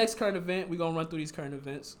so our next current event, we're gonna run through these current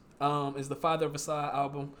events. Is the Father of a Side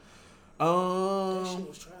album. That shit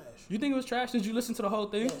was trash. You think it was trash? Did you listen to the whole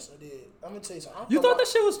thing? Yes, I did. I'm gonna tell you something. You thought that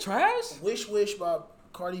shit was trash? Wish by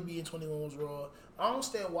Cardi B and 21 was raw. I don't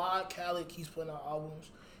understand why Khaled keeps putting out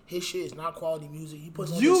albums. His shit is not quality music. He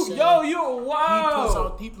puts on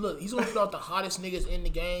wow. He's gonna put out the hottest niggas in the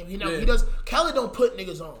game. He does. Khaled don't put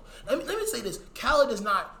niggas on. Let me say this. Khaled does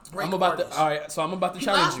not break artists. All right, so I'm about to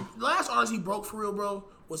challenge you. Last artist he broke for real, bro,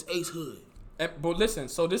 was Ace Hood. But listen,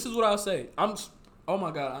 so this is what I'll say. Oh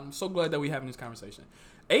my God, I'm so glad that we're having this conversation.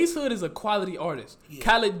 Ace Hood is a quality artist. Yeah.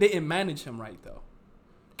 Khaled didn't manage him right though.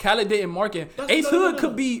 Khaled didn't market. Ace Hood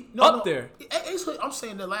could be up there. Ace Hood, I'm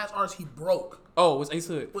saying the last artist he broke. Oh, it was Ace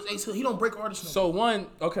Hood. He don't break artists no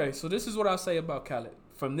more. So this is what I'll say about Khaled.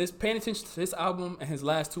 From this, paying attention to this album and his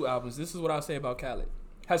last two albums, this is what I'll say about Khaled.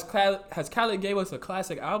 Has Khaled gave us a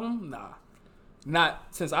classic album? Nah. Not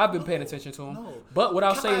since I've been paying attention to him. No. But what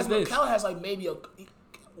I'll say is this. Khaled has like maybe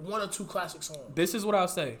one or two classic songs. This is what I'll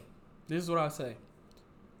say.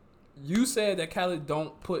 You said that Khaled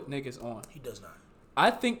don't put niggas on. He does not. I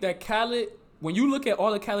think that Khaled, when you look at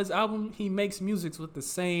all of Khaled's album, he makes music with the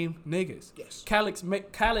same niggas. Yes.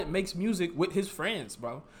 Khaled makes music with his friends,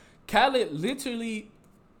 bro. Khaled literally.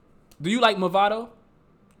 Do you like Movado?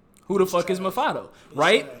 Who the fuck is Movado?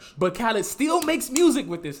 Right? Trash. But Khaled still makes music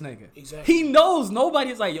with this nigga. Exactly. He knows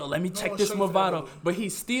nobody's like, yo, let me check this Movado. But he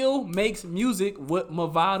still makes music with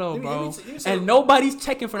Movado, bro. And nobody's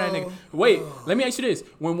checking for that nigga. Wait, let me ask you this.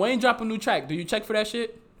 When Wayne drop a new track, do you check for that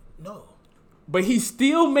shit? No. But he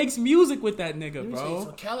still makes music with that nigga, bro.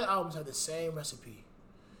 So Khaled albums have the same recipe.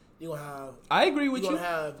 You gonna have. I agree with you.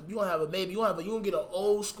 You gonna get an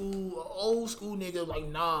old school nigga like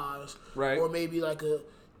Nas, right? Or maybe like a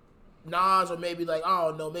Nas, or maybe like, I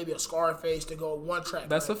don't know, maybe a Scarface to go one track.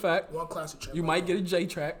 That's right? a fact. One classic track. You might get a J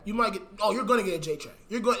track. You're gonna get a J track.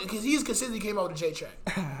 You're going because he's consistently came out with a J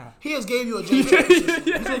track. He has gave you a J track. He's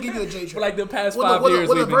gonna give you a J track. For like the past 5 years.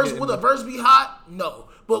 Will the verse be hot? No,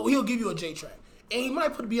 but he'll give you a J track. And he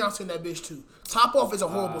might put Beyonce in that bitch too. Top Off is a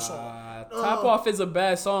horrible song. Top Off is a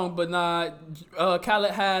bad song, but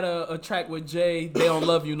Khaled had a track with Jay, They Don't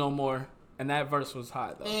Love You No More, and that verse was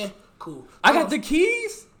hot though. Cool. I got the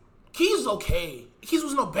Keys. Keys is okay. Keys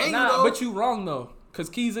was no banger though. But you wrong though, cause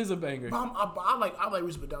Keys is a banger. I like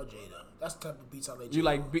Reese Without Jay though. That's the type of beats I like.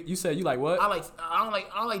 Jay You said you like what? I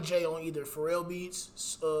don't like Jay on either Pharrell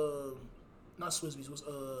beats, not Swiss beats. What's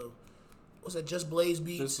that? Just Blaze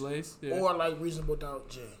beats. Just Blaze, yeah. Or like Reasonable Doubt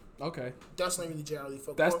Jay. Okay. That's not really Jay I really fuck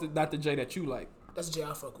with. That's not the Jay that you like. That's the Jay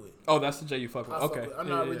I fuck with. Oh, that's the Jay you fuck with. Okay. I'm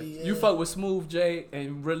not really. Yeah. You fuck with Smooth Jay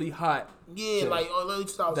and really hot. Yeah, Jay. Like early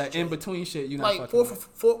 2000s. That in between shit, you not like fucking with.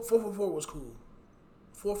 444 was cool.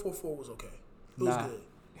 444 was okay. It was good.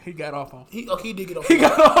 He got off on. He did get off. He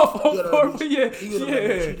got off on. Yeah. He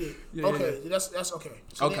did. Okay, that's okay.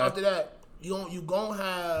 So then after that, you gonna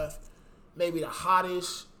have maybe the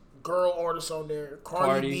hottest girl artists on there: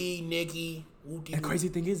 Cardi B, Nicki. And crazy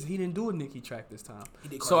thing is, he didn't do a Nicki track this time. He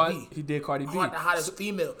did Cardi B. He did Cardi B. The hottest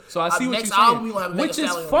female. So I see what you're saying. Which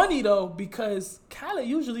is funny though, because Khaled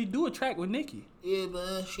usually do a track with Nicki. Yeah,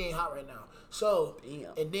 man, she ain't hot right now. So,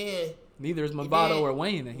 Damn. and then neither is Movado or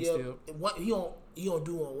Wayne, and he still. He don't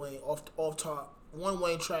do on Wayne off top. One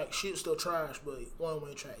Wayne track, shit still trash, but one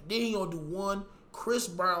Wayne track. Then he gonna do one Chris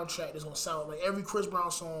Brown track that's gonna sound like every Chris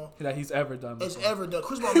Brown song that he's ever done.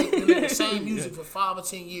 Chris Brown make the same music for 5 or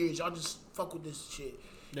 10 years. Y'all just fuck with this shit.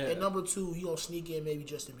 Yeah. And number 2, he gonna sneak in maybe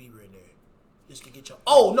Justin Bieber in there. Just to get y'all.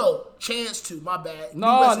 Oh no, Chance too. My bad.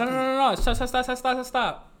 No.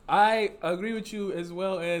 Stop. I agree with you as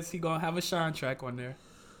well as he gonna have a Sean track on there.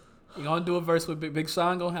 He gonna do a verse with Big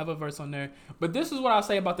Sean. Gonna have a verse on there. But this is what I'll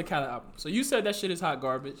say about the Khaled album. So you said that shit is hot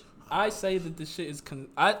garbage. I say that this shit is.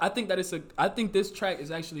 I think that it's a. I think this track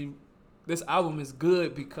is actually. This album is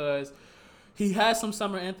good because he has some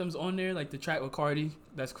summer anthems on there, like the track with Cardi.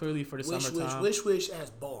 That's clearly for the summertime. Wish has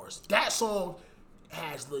bars. That song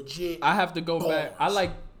has legit. I have to go bars. back. I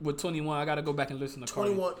like with 21. I gotta go back and listen to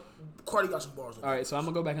Cardi. 21. Cardi got some bars. All right, so I'm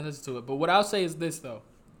gonna go back and listen to it. But what I'll say is this though.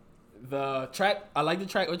 The track, I like the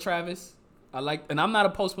track with Travis. And I'm not a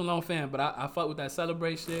Post Malone fan, but I fuck with that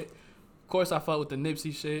Celebrate shit. Of course, I fuck with the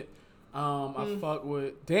Nipsey shit. I fuck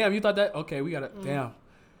with. Damn, you thought that? Okay, we gotta. Damn,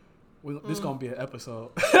 this gonna be an episode.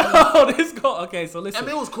 Okay, so listen. I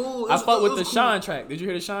mean, it was cool. I fuck with the cool. Sean track. Did you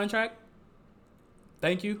hear the Sean track?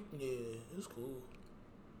 Thank you. Yeah, it was cool.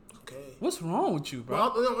 Okay. What's wrong with you, bro?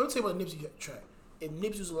 Well, let me tell you about the Nipsey track. If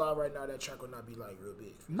Nipsey was alive right now, that track would not be like real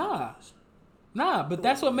big. Nah, but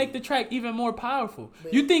that's what make the track even more powerful.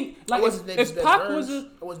 Man, you think like if Pac was it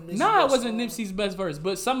wasn't Nipsey's best verse,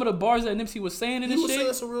 but some of the bars that Nipsey was saying in the shit, he was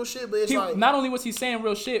saying some real shit. But it's like not only was he saying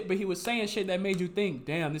real shit, but he was saying shit that made you think,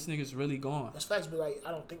 damn, this nigga's really gone. That's facts, but like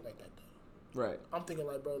I don't think like that though. Right. I'm thinking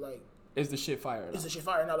like, bro, like is the shit fire? Is the shit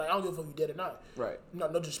fire? Now, like I don't give a fuck if you dead or not. Right. No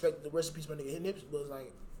disrespect. The rest of peace, my nigga hit Nipsey, but it's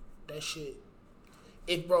like that shit.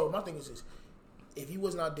 My thing is this: if he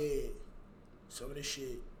was not dead, some of this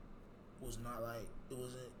shit was not like. It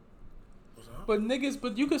wasn't.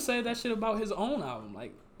 But you could say that shit about his own album.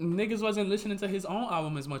 Like niggas wasn't listening to his own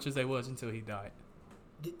album as much as they was until he died.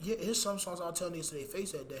 Yeah, there's some songs I'll tell niggas to their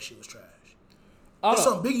face that shit was trash. There's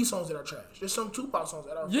some Biggie songs that are trash. There's some Tupac songs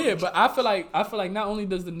that are. Yeah, but trash. I feel like not only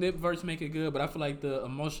does the Nip verse make it good, but I feel like the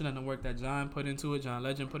emotion and the work that John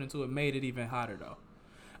Legend put into it, made it even hotter though.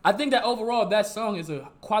 I think that overall that song is a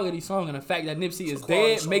quality song, and the fact that Nipsey is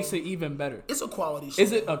dead makes it even better. It's a quality song.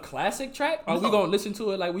 Is it a classic track? Are we gonna listen to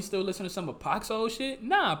it like we still listen to some of Pac's old shit?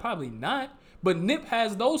 Nah, probably not. But Nip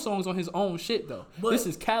has those songs on his own shit though. But this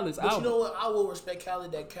is Khaled's album. But you know what? I will respect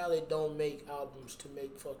Khaled that Khaled don't make albums to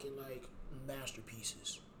make fucking like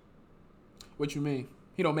masterpieces. What you mean?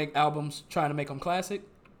 He don't make albums trying to make them classic?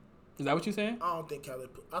 Is that what you're saying? I don't think Khaled.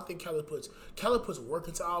 I think Khaled puts work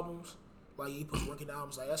into albums. Like he puts work into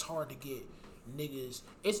albums. Like that's hard to get niggas.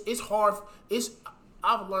 It's hard.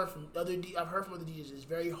 I've heard from other DJs. It's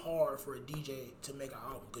very hard for a DJ to make an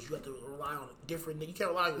album because you have to rely on different. You can't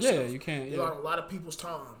rely on yourself. Yeah, you can't. You rely on a lot of people's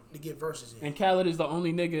time to get verses in. And Khaled is the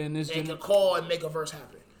only nigga in this. They can call and make a verse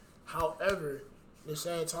happen. However, at the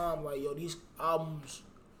same time, like these albums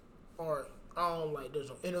aren't. I don't like. There's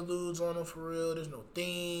no interludes on them for real. There's no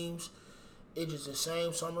themes. It's just the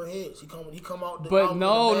same summer hits. He come out. But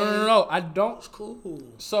no. I don't. It's cool.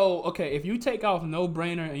 So okay, if you take off No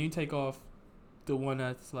Brainer and you take off the one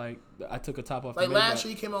that's like I took a top off. Like last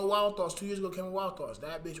year, he came out Wild Thoughts. 2 years ago, came out Wild Thoughts.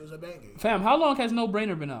 That bitch was a banger. Fam, how long has No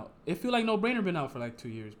Brainer been out? It feel like No Brainer been out for like 2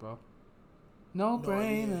 years, bro. No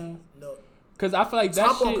Brainer. No. Cause I feel like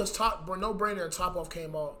that shit. No Brainer and Top Off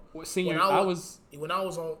came out. Senior,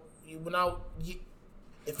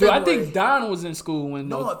 Dude, I think Don was in school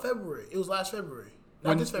when in February. It was last February.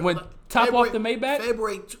 Not this February. When Top Off the Maybach?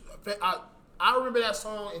 February. I remember that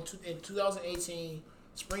song in 2018,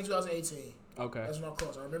 spring 2018. Okay. That's when I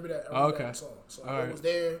crossed. I remember that. That song. So All it was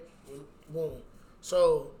there. Boom.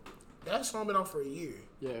 So that song been out for a year.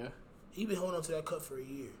 Yeah. He been holding on to that cut for a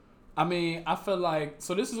year. I mean, I feel like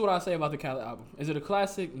this is what I say about the Khaled album. Is it a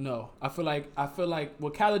classic? No. I feel like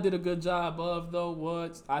what Khaled did a good job of though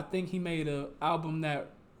was I think he made an album that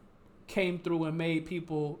came through and made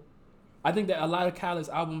people. I think that a lot of Khaled's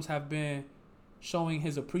albums have been showing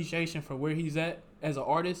his appreciation for where he's at as an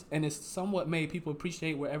artist, and it's somewhat made people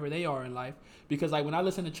appreciate wherever they are in life. Because like when I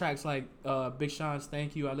listen to tracks like Big Sean's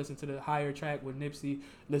Thank You, I listen to the Higher track with Nipsey,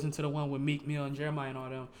 listen to the one with Meek Mill and Jeremiah and all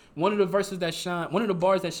them. One of the bars that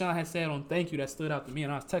Sean had said on Thank You that stood out to me,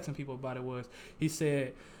 and I was texting people about it, was he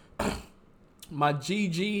said, my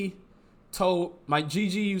GG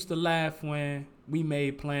used to laugh when we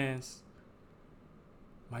made plans.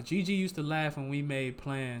 My GG used to laugh when we made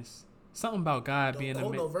plans. Something about God being a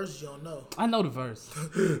man. No verses you don't know. I know the verse.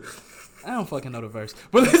 I don't fucking know the verse.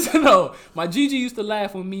 But listen, no. My GG used to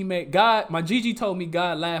laugh when me make God. My GG told me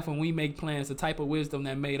God laughed when we make plans. The type of wisdom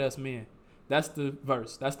that made us men. That's the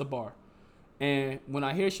verse. That's the bar. And when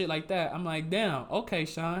I hear shit like that, I'm like, damn, okay,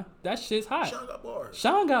 Sean, that shit's hot. Sean got bars.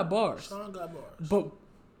 Sean got bars. Sean got bars. But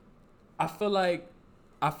I feel like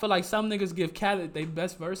some niggas give Khaled their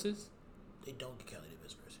best verses. They don't get Khaled their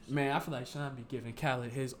best verses. Man, I feel like Sean be giving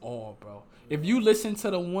Khaled his all, bro. If you listen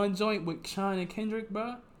to the one joint with Sean and Kendrick,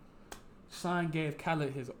 bro, Sean gave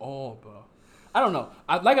Khaled his all, bro. I don't know.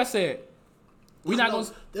 Like I said,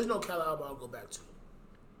 There's no Khaled album I'll go back to.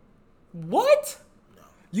 What? No.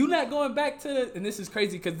 You not going back to the... And this is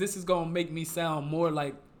crazy because this is going to make me sound more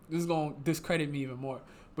like... This is going to discredit me even more.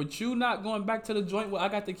 But you not going back to the joint where I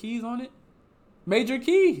got the keys on it? Major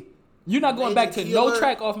Key. You not going back to no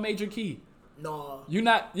track off Major Key. No. You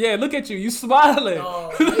not... Yeah, look at you. You smiling.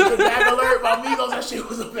 No. Major Bag Alert by Migos. That shit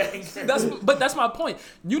was a banger. But that's my point.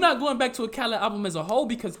 You not going back to a Khaled album as a whole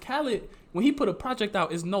because Khaled... When he put a project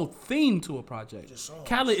out, is no theme to a project.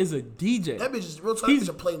 Khaled is a DJ. That bitch is real time. It's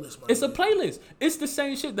a playlist, man. It's a playlist. It's the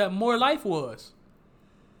same shit that More Life was.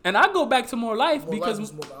 And I go back to More Life because...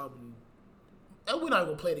 Life was more album. And we're not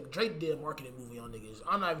even gonna play the Drake did a marketing movie on niggas.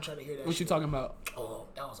 I'm not even trying to hear that What shit. you talking about? Oh,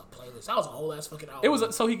 that was a playlist. That was a whole ass fucking album. It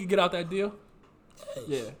was so he could get out that deal? Yes.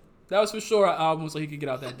 Yeah. That was for sure an album so he could get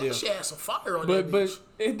out that deal. That shit had some fire on But that bitch.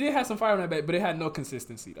 it did have some fire on that back, but it had no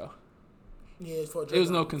consistency though. Yeah, it's for a Drake It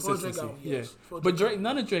was no album. consistency. Album, yes. But Drake,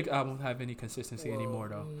 none of Drake albums have any consistency anymore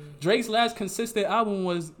though. Drake's last consistent album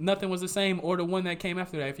was Nothing Was the Same, or the one that came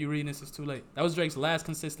after that. If you're reading this, it's too late. That was Drake's last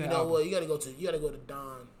consistent You know album. what? You gotta go to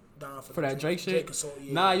Don For that Drake shit? Consult,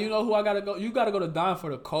 yeah. Nah, you know who I gotta go? You gotta go to Don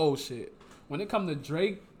for the cold shit. When it come to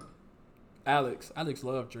Drake, Alex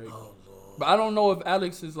love Drake. Oh, Lord. But I don't know if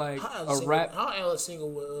Alex is like a rap. How Alex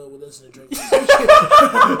single with listen to Drake?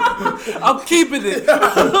 I'm keeping it.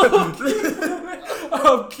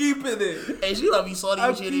 I'm keeping it. Hey, she love me salty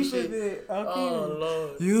and shit. It. Oh,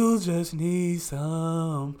 Lord. You just need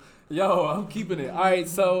some. Yo, I'm keeping it. All right,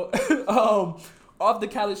 so off the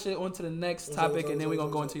Khaled shit, on to the next topic, and then we're going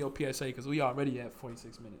to go into your PSA because we already at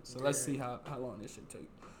 46 minutes. So let's see how long this shit take.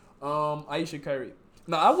 Aisha Curry.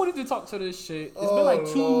 No, I wanted to talk to this shit. It's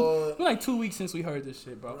been like 2 weeks since we heard this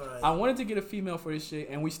shit, bro. Right. I wanted to get a female for this shit,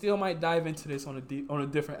 and we still might dive into this on a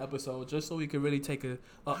different episode, just so we could really take a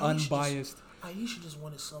unbiased. Aisha just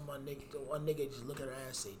wanted one nigga just look at her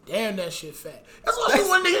ass and say, "Damn, that shit fat." That's what she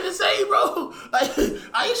wanted nigga to say, bro. Like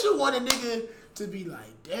Aisha wanted nigga to be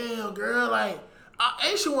like, "Damn, girl," like.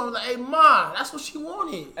 Aisha wanted like, "Hey, ma," that's what she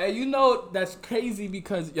wanted. Hey, you know that's crazy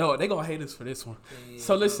because they gonna hate us for this one. Yeah,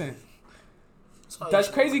 so listen. That's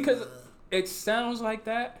crazy because it sounds like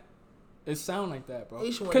that. It sound like that, bro.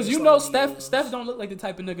 Because you know Steph don't look like the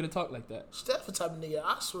type of nigga to talk like that. Steph the type of nigga,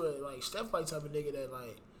 I swear, like Steph like the type of nigga that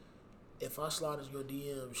like, if I slide into your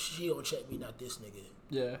DM, she gonna check me, not this nigga.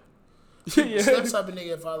 Yeah. Yeah. Steph the type of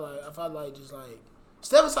nigga if I like just like.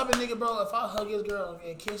 Steph the type of nigga, bro. If I hug his girl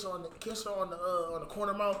and kiss her on the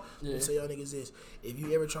corner mouth, and say y'all niggas this: if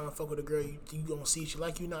you ever try and fuck with a girl, you gonna see she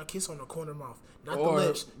like you, not kiss on the corner mouth, not the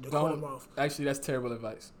lips, the corner mouth. Actually, that's terrible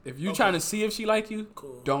advice. If you trying to see if she like you,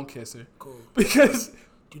 don't kiss her. Cool. Because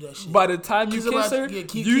do that shit. By the time you kiss her,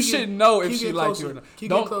 you should know if she like you or not. Keep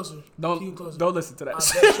getting closer. Don't listen to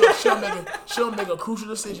that. She'll make a crucial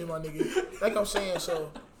decision, my nigga. Like I'm saying, so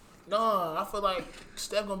I feel like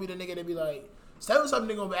Steph gonna be the nigga that be like. Steph was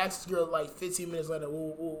something gonna ask this girl like 15 minutes later,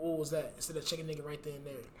 what was that? Instead of checking nigga right there and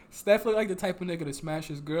there. Steph look like the type of nigga to smash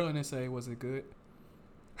his girl and then say, "Was it good?"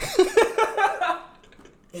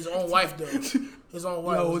 His own wife though. His own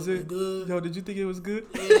wife. Yo, was it good? Yo, did you think it was good?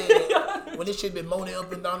 Yeah. When this shit been moaning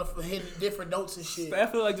up and down for hitting different notes and shit.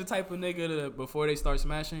 Steph feel like the type of nigga that before they start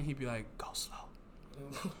smashing, he'd be like, "Go slow."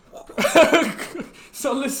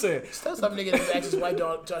 So listen. Steph's type of nigga that asks his wife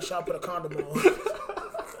to shop put a condom on.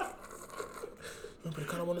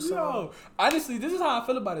 Yo, honestly, this is how I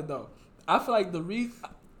feel about it though. I feel like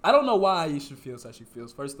I don't know why Aisha feels how she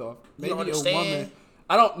feels. First off, maybe a woman.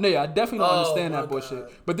 I definitely don't understand that bullshit.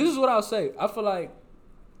 God. But this is what I'll say. I feel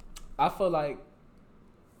like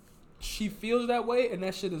she feels that way, and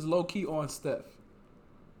that shit is low key on Steph.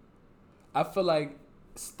 I feel like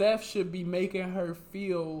Steph should be making her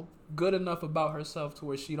feel good enough about herself to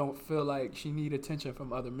where she don't feel like she need attention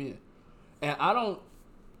from other men. And I don't.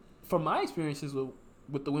 From my experiences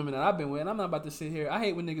with the women that I've been with, and I'm not about to sit here. I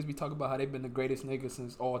hate when niggas be talking about how they've been the greatest niggas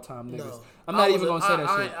since all time niggas. No, I'm not even gonna say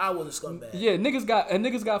that shit. I was a scumbag. Yeah,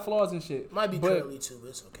 niggas got flaws and shit. Might be currently too, but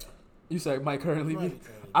it's okay. You say might currently be?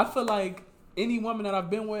 I feel like any woman that I've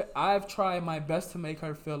been with, I've tried my best to make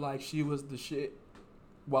her feel like she was the shit,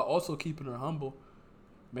 while also keeping her humble.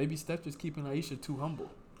 Maybe Steph just keeping Aisha too humble.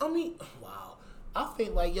 I mean, wow. I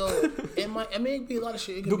think like it may be a lot of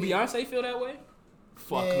shit. Do Beyonce feel that way?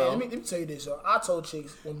 Fuck Man, no. let me tell you this. I told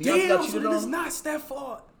chicks when Beyonce Damn, got so cheated it is on. not Steph's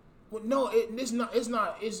fault. Well, no, it's not. It's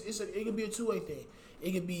not. It could be a two-way thing.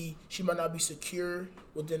 It could be she might not be secure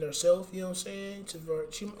within herself. You know what I'm saying?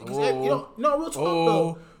 No, real talk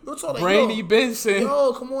though. Real talk. Like, Brainy Benson.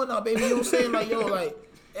 Yo, come on now, baby. You know what I'm saying? Like, yo,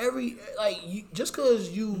 just cause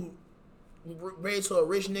you married to a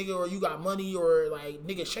rich nigga or you got money or like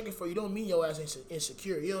nigga checking for you don't mean your ass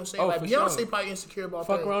insecure. You know what I'm saying? Oh, like for Beyonce sure. probably insecure about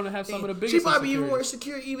Fuck that. around and have some of the biggest She probably even more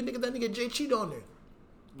insecurities. insecure even that nigga Jay cheat on her.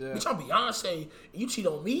 Yeah. Bitch, I'm Beyonce. You cheat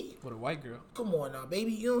on me? With a white girl. Come on now,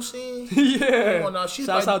 baby. You know what I'm saying? Yeah. Come on now.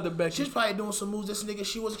 Shouts out to Becky. She's probably doing some moves this nigga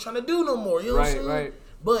she wasn't trying to do no more. You know what I'm saying? Right.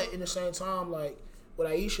 But in the same time, like, with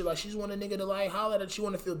Aisha, like, she's want a nigga to, like, holler at her. She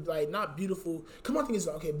want to feel, like, not beautiful. Come on, thing is,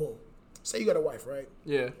 okay, boom. Say you got a wife, right?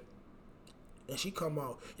 Yeah. And she come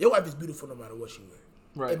out. Your wife is beautiful no matter what she wear.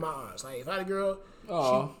 Right. In my eyes. Like, if I had a girl.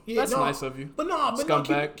 Oh, that's nice of you. But no,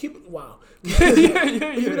 keep it. Wow.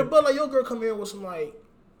 yeah. But like, your girl come in with some, like,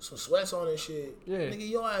 some sweats on and shit. Yeah. Nigga,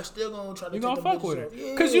 your ass still gonna try to You take gonna the fuck with her. off.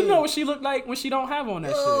 Yeah. Because you know what she look like when she don't have on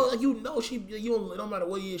that shit. Like, you know it don't matter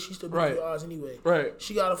what year she still beautiful your eyes anyway. Right.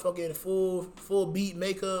 She got a fucking full beat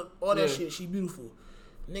makeup, all that Yeah. shit. She beautiful.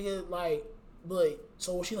 Nigga, like, but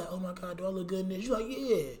so she like, oh my god, do I look good in this? You like,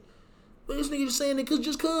 yeah. But this nigga just saying it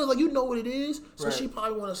just cause, like, you know what it is. So Right. she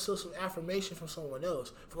probably want to see some affirmation from someone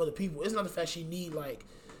else, from other people. It's not the fact she need, like,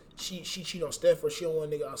 she cheat on Steph or she don't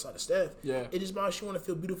want a nigga outside of Steph. Yeah. It is about she want to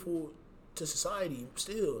feel beautiful to society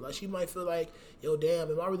still. Like, she might feel like, yo,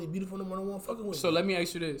 damn, am I really beautiful no one fucking with So me? let me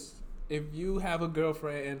ask you this. If you have a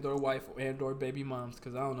girlfriend and or wife and or baby moms,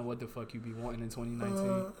 because I don't know what the fuck you be wanting in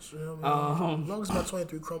 2019. Sure, man. Um, As long as my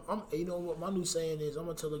 23 you know what my new saying is, I'm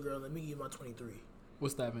gonna tell the girl, let me give you my 23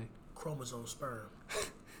 What's that mean? chromosome sperm.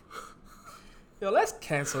 Yo, let's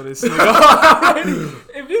cancel this nigga.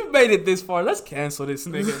 If you made it this far, let's cancel this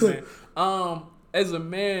nigga, man. As a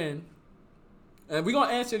man, and we're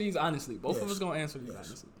gonna answer these honestly. Both of us gonna answer these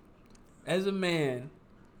honestly. As a man,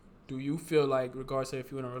 do you feel like, regardless of if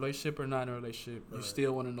you're in a relationship or not in a relationship, you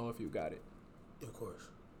still want to know if you got it? Of course.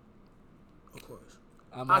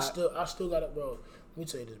 I I still got it, bro. Let me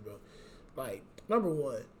tell you this, bro. Like, number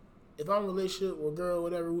one, if I'm in a relationship or girl,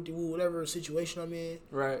 whatever situation I'm in,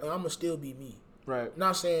 right, I'm gonna still be me. right.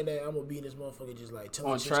 Not saying that I'm gonna be in this motherfucker just like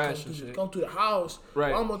telling On chicks trash and shit. come through the house.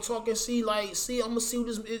 Right. I'm gonna talk and see I'm gonna see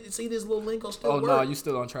this little link will still Oh work. no, you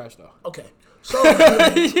still on trash though. Okay. So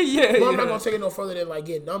yeah, but I'm not gonna take it no further than like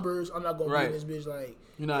getting numbers. I'm not gonna Right. be in this bitch like,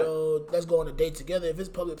 You're not. yo, let's go on a date together. If it's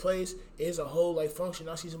a public place, it's a whole like function.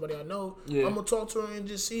 I see somebody I know. Yeah. I'm gonna talk to her and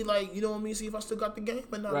just see like, you know what I mean, see if I still got the game.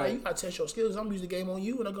 But not Right. like, you gotta test your skills. I'm gonna use the game on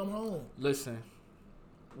you when I come home. Listen,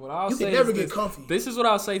 what I'll You say can never is get this. comfy. This is what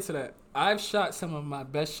I'll say to that. I've shot some of my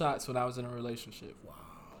best shots when I was in a relationship. Wow.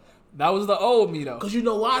 That was the old me though. Cause you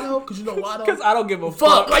know why though? Because I don't give a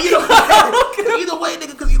Fuck, fuck. like you know. Either way,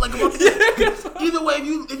 nigga, cause you like. Either way,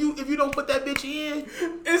 if you don't put that bitch in,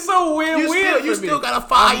 It's so weird. you still got a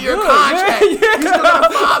 5-year good, contract. yeah. You still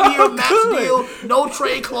got a 5-year I'm max good. deal, no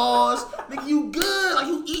trade clause. Nigga, you good? Like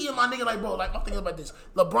you eating my nigga? Like bro, like I'm thinking about this.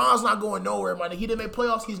 LeBron's not going nowhere, my nigga. He didn't make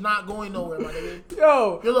playoffs. He's not going nowhere, my nigga.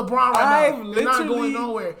 Yo, You're LeBron right now. You're not going literally-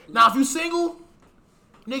 nowhere. Now if you single,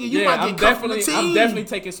 nigga, you might I'm get cut from the definitely, team. I'm definitely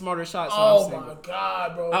taking smarter shots. Oh when I'm my single.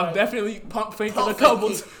 god, bro. I'm like, definitely pump faking pump the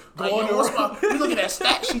couples. faking. Like, yo, what's my, you looking at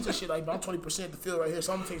stat sheets and shit like, I'm 20% the field right here,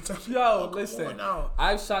 so I'm gonna take 10. Yo, Come listen. on now.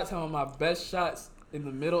 I've shot some of my best shots in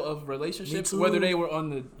the middle of relationships, Me too. whether they were on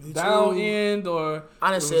the Me down too. end or.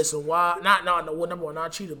 I done said some wild, well, number one,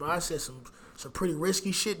 not cheated, but I said some pretty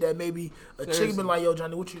risky shit that maybe a chick Seriously. been like, yo,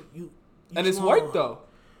 Johnny, what you And it's want? work though.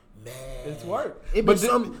 Man. It's work. It been But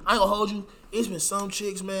some, I ain't gonna hold you, it's been some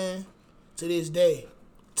chicks, man, to this day.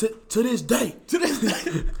 To this day.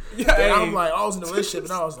 Yeah, And I'm like, I was in a relationship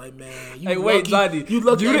and I was like, man, you hey, lucky. wait, Johnny. You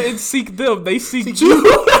lucky. You didn't seek them; they seeked Seek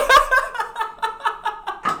you.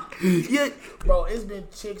 Yeah, bro, it's been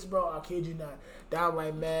chicks, bro. I kid you not. That I'm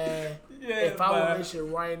like, man, Yeah, if I was in a man.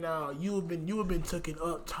 relationship right now, you have been taken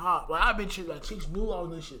up top. Like I've been chicks, like chicks knew I was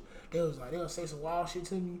in this shit. They was like, they gonna say some wild shit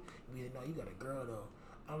to me. Be like, no, you got a girl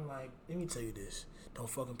though. I'm like, let me tell you this. Don't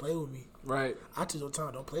fucking play with me. Right. I tell you all the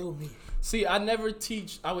time, don't play with me. See, I never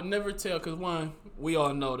teach. I would never tell because one, we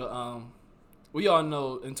all know we all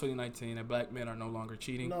know in 2019 that black men are no longer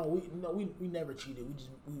cheating. No, we never cheated.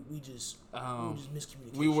 We just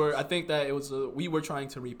miscommunicated. We were. I think that it was. We were trying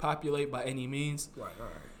to repopulate by any means. right.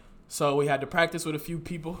 So we had to practice with a few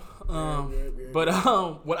people. Yeah. But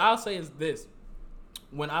what I'll say is this: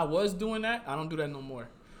 when I was doing that, I don't do that no more.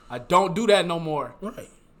 I don't do that no more. Right.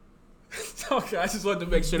 Okay, I just wanted to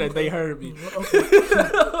make sure that they heard me.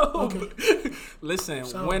 Okay. Listen,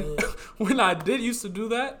 Sound when good. when I did used to do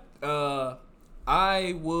that,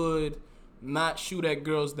 I would not shoot at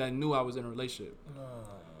girls that knew I was in a relationship.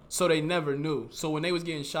 So they never knew. So when they was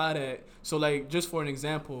getting shot at, so like just for an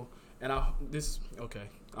example, and I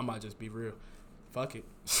might just be real. Fuck it.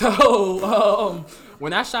 So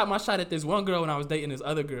when I shot my shot at this one girl when I was dating this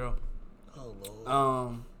other girl,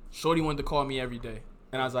 shorty wanted to call me every day.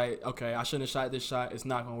 And I was like, okay, I shouldn't have shot this shot. It's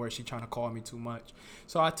not going to work. She trying to call me too much.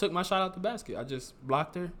 So I took my shot out the basket. I just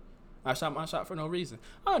blocked her. I shot my shot for no reason.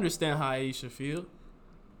 I understand how Aisha feel.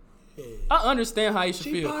 Yeah. I understand how Aisha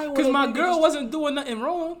feel. Because my girl wasn't doing nothing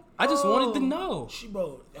wrong. I just wanted to know.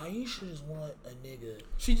 Aisha just want a nigga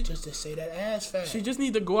just to say that ass fat. She just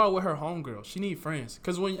need to go out with her homegirl. She need friends.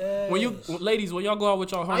 Because when y'all go out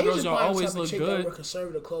with y'all homegirls, y'all always look good. That wear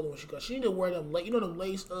conservative clothing when she goes. She need to wear them, them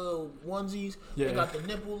lace onesies. Yeah. They got the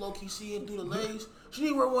nipple low key seeing through the lace. She need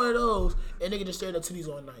to wear one of those, and nigga just stare at her titties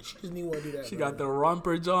all night. She just need to do that. She got the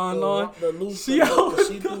romper John on. The loose, the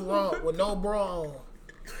see-through romp with no bra on.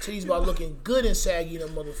 Titties about looking good and saggy, them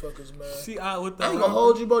motherfuckers, man. She out with that. I ain't gonna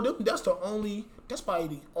hold you, bro. That's probably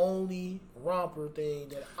the only romper thing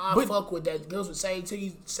that I fuck with. That girls with saggy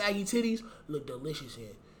titties look delicious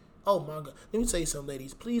in. Oh my god. Let me tell you something,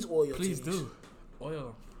 ladies. Please oil your titties. Please do.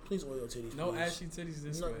 Oil. Please oil your titties. No please. ashy titties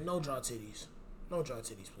this way. No dry titties. No dry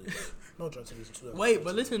titties, please. No dry titties. Wait,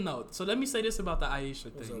 but listen though. So let me say this about the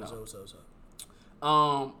Aisha thing. What's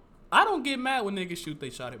up? I don't get mad when niggas shoot they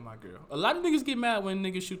shot at my girl. A lot of niggas get mad when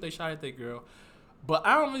niggas shoot they shot at their girl. But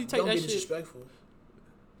I don't really take that shit. Don't get disrespectful.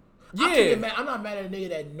 Yeah. I can't get mad. I'm not mad at a nigga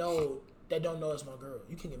that don't know it's my girl.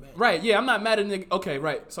 You can't get mad. Right, yeah, I'm not mad at a nigga. Okay,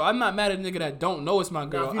 right. So I'm not mad at a nigga that don't know it's my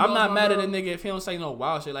girl. I'm not mad at a nigga if he don't say no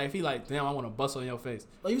wild shit. Like, if he like, damn, I want to bust on your face.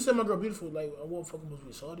 Like, you said my girl beautiful. Like, I won't fucking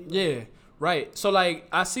with Saudi. Like, yeah. Right. So, like,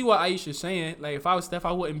 I see what Aisha's saying. Like, if I was Steph,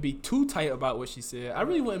 I wouldn't be too tight about what she said. I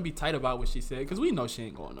really wouldn't be tight about what she said because we know she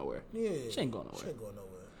ain't going nowhere. Yeah. She ain't going nowhere.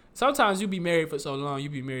 Sometimes you be married for so long, you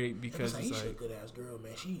be married because it's Aisha a good-ass girl,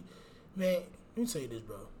 man. Let me tell you this,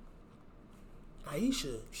 bro.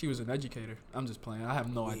 Aisha. She was an educator. I'm just playing. I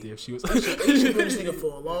have no idea if she was. Aisha been this nigga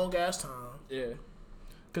for a long-ass time. Yeah.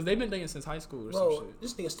 Because they've been dating since high school or some shit.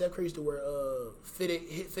 This nigga Steph Curry used to wear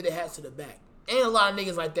fitted hats to the back. Ain't a lot of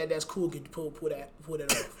niggas like that's cool can pull that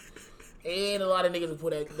off. Ain't a lot of niggas can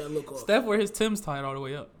pull that look off. Steph wear his Timbs tied all the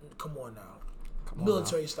way up. Come on now.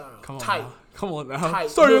 Military style. Come on tight. Now. Come on now. Tight.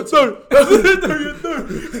 Start your third.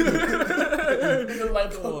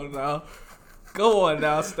 Come on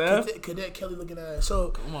now, Steph. Cadet Kelly looking at her. So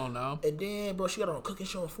come on now. And then, bro, she got on a cooking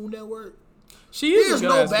show on Food Network. She is. There's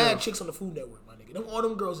no bad chicks on the Food Network, my nigga. All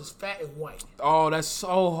them girls is fat and white. Oh, that's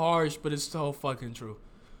so harsh, but it's so fucking true.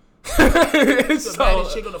 She's the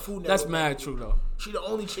baddest chick on the Food Network. That's mad true though. She the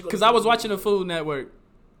only chick. Because I was watching the Food Network.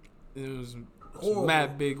 It was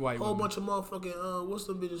mad big white. Whole bunch of motherfucking what's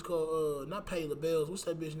them bitches called? Not Pay LaBelle's. What's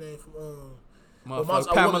that bitch name from?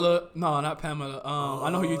 Pamela. No, not Pamela. I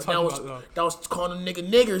know who you talking about though. That was calling them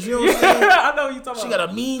niggers. You know what I'm saying? I know who you talking about. She got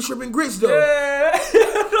a mean shrimp and grits though. Yeah.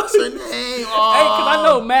 That's her name. Hey, cause I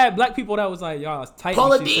know mad black people that was like, y'all tight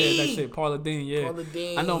Paula when she Deen. said that shit. Paula Deen, yeah. Paula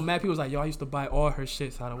Deen. I know mad people was like, y'all used to buy all her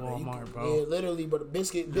shits out of Walmart, bro. Yeah, literally, but the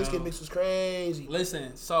biscuit mix was crazy.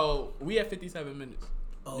 Listen, so we have 57 minutes.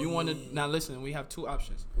 You want to now? Listen, we have two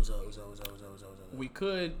options. What's up? We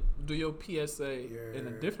could do your PSA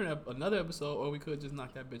in another episode, or we could just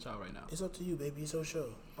knock that bitch out right now. It's up to you, baby. It's your show.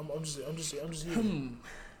 I'm just here. I'm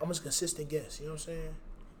just a consistent guest. You know what I'm saying?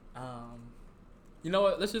 You know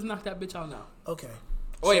what? Let's just knock that bitch out now. Okay.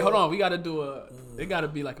 Oh, wait, hold on. We gotta do it gotta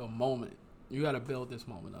be like a moment. You gotta build this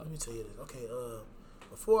moment up. Let me tell you this. Okay.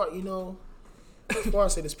 Before I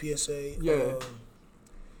say this PSA,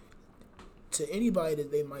 to anybody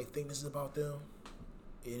that they might think this is about them,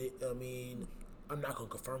 I'm not gonna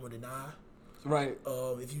confirm or deny. Right.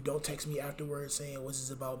 If you don't text me afterwards saying what's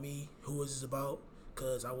this about me, who is this about,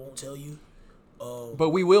 because I won't tell you. But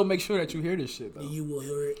we will make sure that you hear this shit, though. You will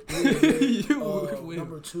hear it. You will.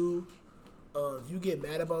 Number two, if you get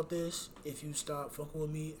mad about this, if you stop fucking with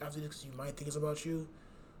me after this, because you might think it's about you,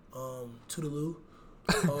 toodaloo.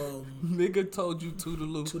 Nigga told you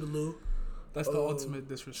toodaloo. Toodaloo. That's the ultimate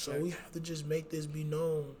disrespect. So we have to just make this be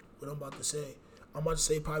known what I'm about to say. I'm about to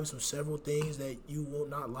say probably several things that you will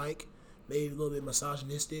not like. Maybe a little bit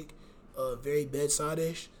misogynistic, very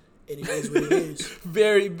bedside-ish, and it is what it is.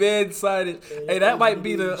 Very bedside-ish. Hey, that might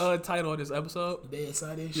be the title of this episode.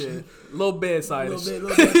 Bedside-ish? Yeah, little bedside-ish. Little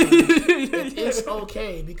bedside-ish. It's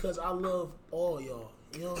okay because I love all y'all.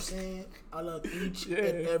 You know what I'm saying? I love each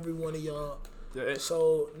and every one of y'all. Yeah.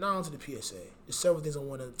 So now on to the PSA. There's several things I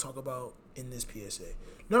want to talk about in this PSA.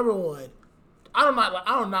 Number one, I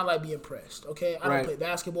do not like being pressed. Okay, I don't Right. play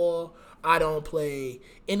basketball. I don't play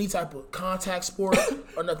any type of contact sport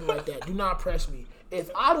or nothing like that. Do not press me. If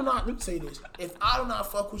I do not, let me say this. If I do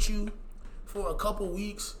not fuck with you for a couple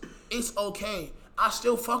weeks, it's okay. I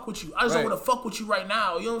still fuck with you. I just don't Right. want to fuck with you right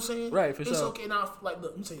now. You know what I'm saying? Right, for It's sure. okay now. Like,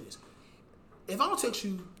 look, let me tell you this. If I don't text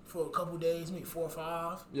you for a couple days, maybe 4 or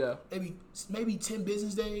 5, Yeah. maybe 10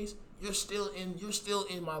 business days, you're still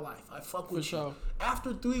in my life. I fuck with For you. sure.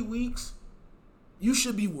 After 3 weeks, you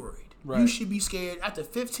should be worried. You Right. should be scared. After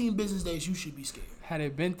 15 business days, you should be scared. Had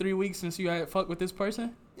it been 3 weeks since you had fucked with this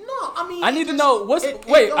person? No, I mean, I need to know what's. it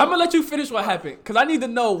Wait, don't- I'm gonna let you finish what happened because I need to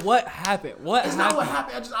know what happened. What It's happened? not what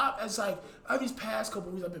happened. It's like these past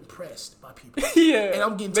couple weeks, I've been pressed by people. Yeah, And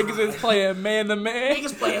I'm getting niggas tired. is playing man to man.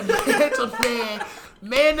 Niggas playing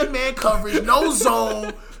man to man coverage, no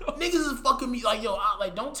zone. Niggas is fucking me like, yo,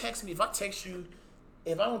 don't text me. If I don't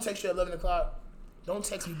text you at 11 o'clock, don't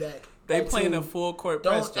text me back. They Like, playing two, a full court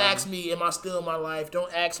press. Don't ask me, am I still in my life?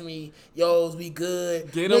 Don't ask me, yo, is we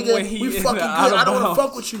good? Get him Nigga, when he we in fucking the good. out of I don't want bounds. to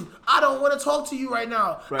fuck with you. I don't want to talk to you right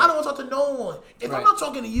now. Right. I don't want to talk to no one. If Right. I'm not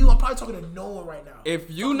talking to you, I'm probably talking to no one right now. If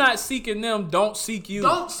you not seeking them, don't seek you.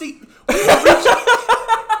 Don't seek.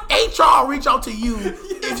 HR reach out to you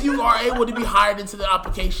if you are able to be hired into the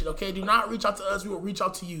application. Okay, do not reach out to us. We will reach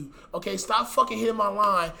out to you. Okay, stop fucking hitting my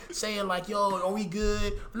line saying like, "Yo, are we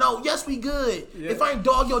good?" No, yes, we good. Yeah. If I ain't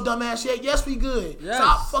dog your dumb ass yet, yes, we good. Yes.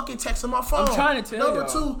 Stop fucking texting my phone. I'm trying to tell Number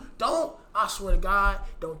y'all. 2, don't. I swear to God,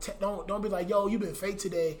 don't be like, yo, you been fake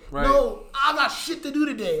today. Right. No, I got shit to do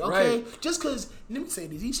today. Okay, Right. just cause let me say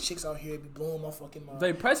this, these chicks out here be blowing my fucking mind.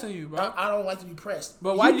 They pressing you, bro. I don't like to be pressed.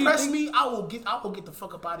 But If why you do you press think- me? I will get the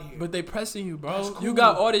fuck up out of here. But they pressing you, bro. That's cool. You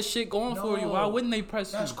got all this shit going for you. No. Why wouldn't they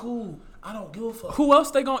press That's you? cool. I don't give a fuck. Who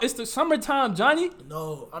else they going? It's the summertime, Johnny.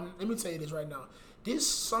 No, let me tell you this right now. This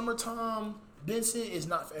summertime Benson is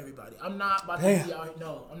not for everybody. I'm not about to Damn. be out here.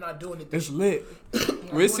 No, I'm not doing it. It's lit.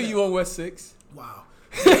 We'll see you on West 6. Wow.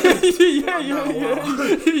 yeah.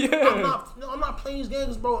 I'm not playing these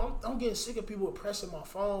games, bro. I'm getting sick of people pressing my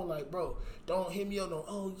phone. Like, bro, don't hit me up. No,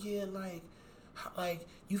 oh yeah, like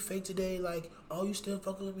you fake today. Like, oh, you still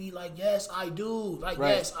fucking with me? Like, yes, I do. Like,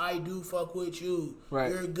 Right. yes, I do fuck with you.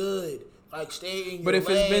 Right. You're good. Like, stay in But your if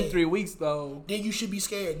it's been lane. 3 weeks though. Then you should be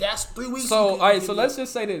scared. That's 3 weeks. So, you all can right, hit so me let's up.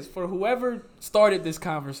 just say this. For whoever started this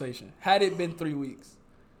conversation, had it been 3 weeks,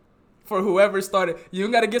 for whoever started, you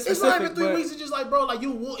don't got to get It's specific. not even 3 but- weeks. It's just like, bro, like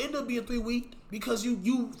you will end up being 3 weeks because you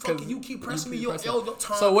keep pressing me your time.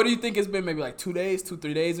 So what do you think it's been? Maybe like 2 days,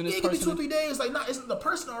 2-3 days in this Yeah, it could be person? 2-3 days. Like, not it's the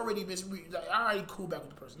person already been. Like, I already cool back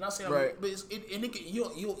with the person. Not saying, Right. but you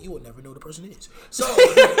will never know who the person is. So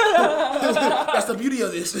that's the beauty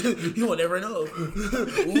of this. You will never know.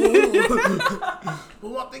 But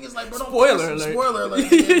one thing is like, bro, don't Spoiler press- alert. Spoiler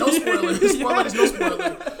alert. Yeah, no spoiler. Spoiler is no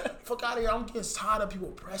spoiler. Fuck out of here. I'm getting tired of people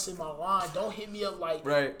pressing my line. Don't hit me up like.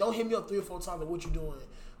 Right. Don't hit me up 3 or 4 times. Like, what you doing?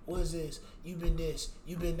 What is this? You been this.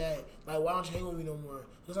 You been that. Like, why don't you hang with me no more?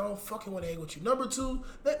 Because I don't fucking want to hang with you. Number 2.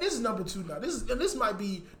 This is number 2 now. This might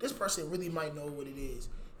be. This person really might know what it is.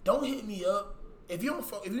 Don't hit me up if you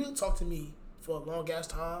didn't talk to me for a long ass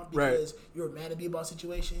time because you were mad at me about a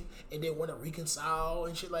situation and then want to reconcile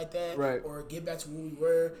and shit like that, Right. or get back to where we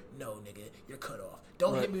were. No, nigga, you're cut off.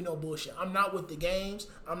 Don't Right. hit me with no bullshit. I'm not with the games.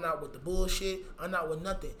 I'm not with the bullshit. I'm not with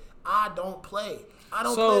nothing. I don't play. I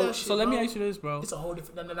don't play that shit. So let me bro. ask you this, bro. It's a whole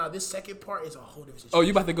different. No. This second part is a whole different situation. Oh,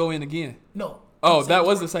 you about to go in again? No. Oh, It's that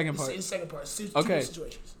was part. the second part. It's the second part. It's two Okay. different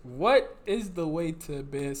situations. What is the way to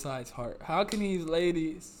Bedside's heart? How can these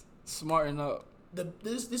ladies smarten up?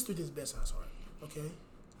 This truth is best size heart. Okay.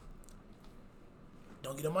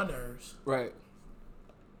 Don't get on my nerves. Right,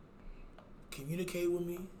 Communicate with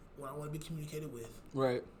me when I want to be communicated with.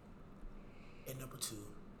 right. And number 2,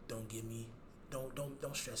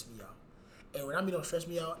 don't stress me out. And when I mean don't stress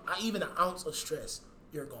me out, even an ounce of stress,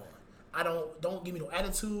 you're gone. Don't give me no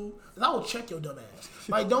attitude. 'Cause I will check your dumb ass.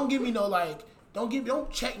 Like, don't give me no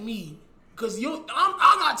don't check me. Cause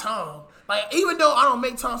I got time. Like, even though I don't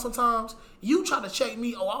make time sometimes, you try to check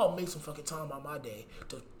me. Oh, I'll make some fucking time out my day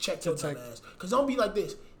to check your dumb ass. Cause don't be like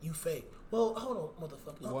this. You fake. Well, hold on,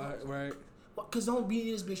 motherfucker. Why, right. Cause don't be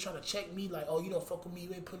in this bitch trying to check me like, oh, you don't fuck with me.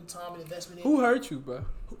 You ain't putting time and investment in. Who hurt you, bro?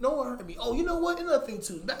 No one hurt me. Oh, you know what? Another thing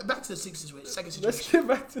too. Back to the second situation. Let's get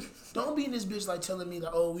back to this. Don't be in this bitch like telling me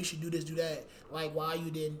like, oh, we should do this, do that. Like, why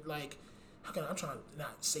you didn't like? I'm trying to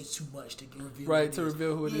not say too much to reveal. Right, to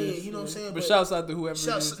reveal who it is. Yeah, you know what I'm saying. But shouts out to whoever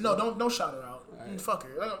it is. No, don't shout her out. Right. Fuck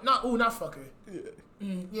her. Not fuck her.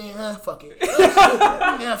 Yeah, fuck it.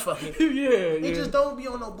 Yeah, fuck it. Yeah. Just don't be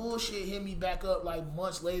on no bullshit. Hit me back up like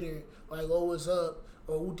months later, like, oh, what's up?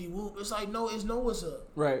 Or whoopty whoop. It's like, no, it's no what's up.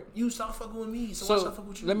 Right. You stop fucking with me, so I stop fucking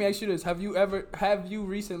with you. Let me ask you this: Have you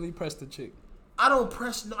recently pressed a chick? I don't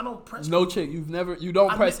press. No chick. You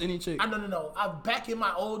don't press any chick. No. Back in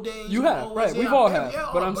my old days. You have, right? We've all have.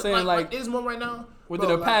 But I'm saying like this one right now. Within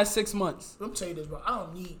the past 6 months. Let me tell you this, bro. I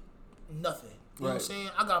don't need nothing. You know what I'm saying?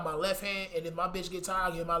 I got my left hand, and if my bitch get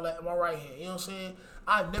tired, I get my right hand. You know what I'm saying?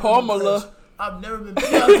 I've never been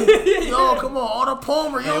Yo, come on, on a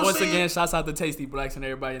Palmer. You know what I'm once saying? again, shouts out to Tasty Blacks and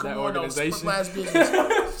everybody in that organization. Business.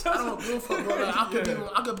 I don't give a fuck, bro. Like, I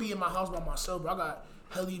could be in my house by myself, but I got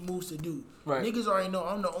helly moves to do. Right. Niggas already know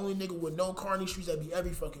I'm the only nigga with no car in these streets that be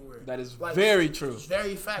every fucking word. That is very true. It's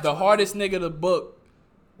very factual. The hardest nigga to book.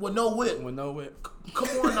 With no whip. Come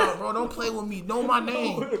on now, bro. Don't play with me. Know my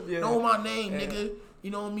name. Know my name, nigga. You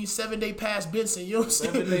know what I mean? 7 Day Pass Benson. You know what I'm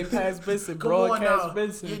saying? 7 Day Pass Benson. Broadcast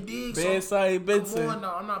Benson. You dig? Bedside Benson. Come on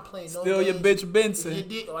now. I'm not playing no Steal your bitch Benson. You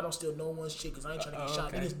dig? Oh, I don't steal no one's chick because I ain't trying to get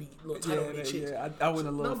shot. Niggas be a little tight on their chicks. Yeah, I went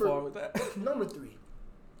a little far with that. Number 3.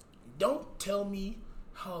 Don't tell me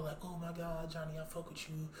how like, oh my God, Johnny, I fuck with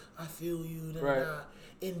you. I feel you. Right.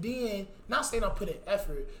 And then, not saying I put in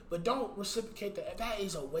effort, but don't reciprocate that. That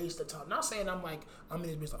is a waste of time. Not saying I'm in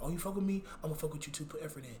this bitch like, oh, you fuck with me? I'm gonna fuck with you too. Put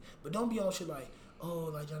effort in. But don't be on shit like,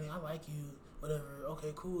 oh, like, Johnny, I like you. Whatever.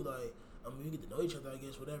 Okay, cool. Like, we get to know each other, I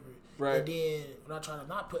guess, whatever. Right. And then, when I try to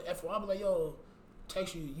not put effort, I'll be like, yo,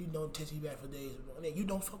 text you, text me back for days. You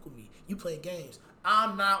don't fuck with me. You playing games.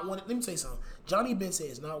 I'm not one. Let me tell you something. Johnny Benson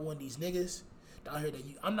is not one of these niggas out here that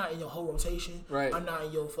I'm not in your whole rotation. Right. I'm not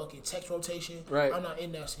in your fucking text rotation. Right. I'm not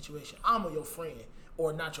in that situation. I'm your friend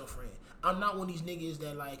or not your friend. I'm not one of these niggas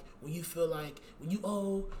that like when you feel like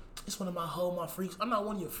it's one of my freaks. I'm not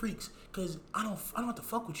one of your freaks because I don't have to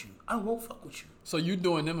fuck with you. I won't fuck with you. So you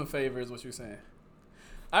doing them a favor is what you're saying.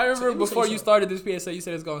 I remember before you started this PSA, you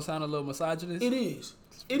said it's gonna sound a little misogynist. It is.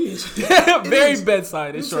 Very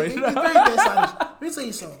bedside-ish, right? It's very bedside-ish. Let me tell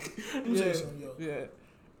you something. Yo. Yeah.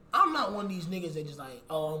 I'm not one of these niggas that just like,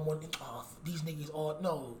 these niggas all,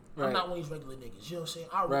 no. Right. I'm not one of these regular niggas. You know what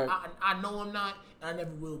I'm saying? I know I'm not, and I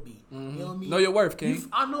never will be. Mm-hmm. You know what I mean? Know your worth, King.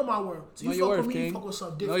 I know my worth. So know you your fuck worth, with me, King. you fuck with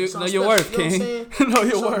something different. Know your worth, King. You know what I'm saying? Know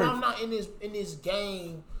your worth. I'm not in this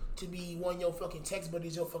game to be one of your fucking text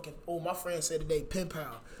buddies, your fucking, my friend said today, pen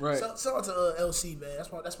pal. Right. Shout out to LC, man.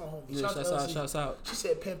 That's my homie. Yeah, shouts out. She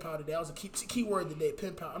said pen pal today. That was a key word today,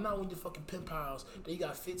 pen pal. I'm not one of the fucking pen pals that you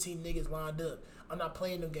got 15 niggas lined up. I'm not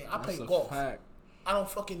playing them games. I play golf. Fact. I'm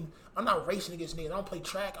not racing against niggas. I don't play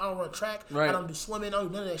track. I don't run track. Right. I don't do swimming. I don't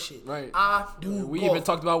do none of that shit. Right. I do We golf. even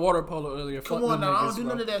talked about water polo earlier. Come on now. I don't do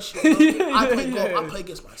none of that shit. I play golf. I play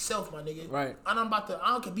against myself, my nigga. Right. And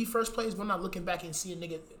I can be first place, but I'm not looking back and see a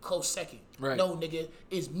nigga close second. Right. No, nigga.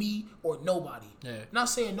 It's me or nobody. Yeah. Not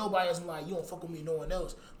saying nobody is like, you don't fuck with me, no one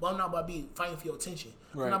else. But I'm not about to be fighting for your attention.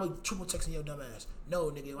 Right. I'm not about to triple texting your dumb ass.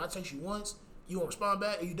 No, nigga. If I text you once, you won't respond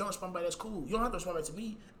back. If you don't respond back, that's cool. You don't have to respond back to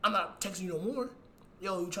me. I'm not texting you no more.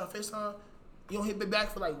 Yo, you try to FaceTime? You don't hit me back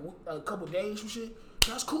for like a couple days and shit?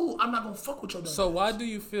 That's cool. I'm not gonna fuck with your dumb So ass. why do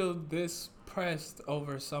you feel this pressed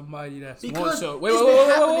over somebody that's Because wait,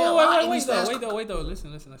 listen.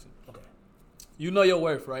 Okay. You know your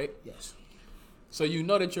worth, right? Yes. So you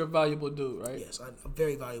know that you're a valuable dude, right? Yes, I'm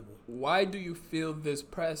very valuable. Why do you feel this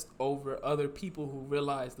pressed over other people who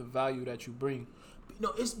realize the value that you bring?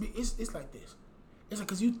 No, it's like this. It's like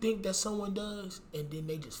because you think that someone does, and then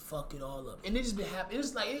they just fuck it all up, and it just been happening.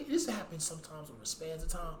 It's like this happens sometimes over spans of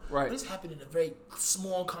time. Right. But it's happening in a very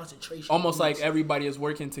small concentration. Almost like everybody is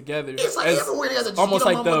working together. It's like everywhere together. Almost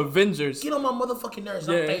like the Avengers. Get on my motherfucking nerves.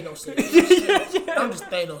 Yeah. I'm Thanos today. I'm just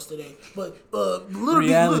Thanos today. But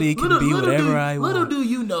Reality can be whatever I want. Little do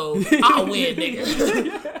you know, I'll win, nigga.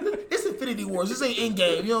 It's Infinity Wars. This ain't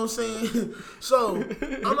Endgame. You know what I'm saying? So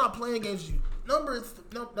I'm not playing games with you. Number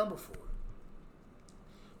 4.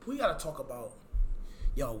 We gotta talk about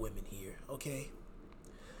y'all women here, okay?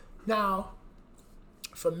 Now,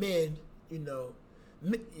 for men,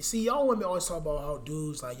 see, y'all women always talk about how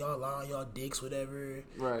dudes, like, y'all lie on y'all dicks, whatever.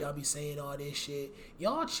 Right. Y'all be saying all this shit.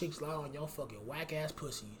 Y'all chicks lie on y'all fucking whack-ass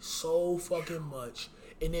pussy so fucking much,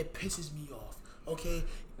 and it pisses me off, okay?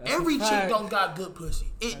 Every chick don't got good pussy.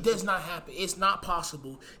 It does not happen. It's not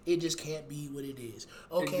possible. It just can't be what it is.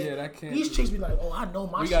 Okay? Yeah, that can't. These chicks be like, oh, I know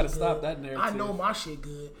my shit good. We gotta stop that narrative. I know my shit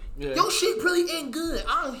good. Yeah. Your shit really ain't good.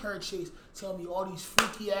 I done heard chicks tell me all these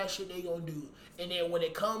freaky ass shit they gonna do. And then when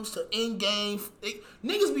it comes to in-game,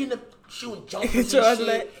 niggas be in the shooting jumpers and shit.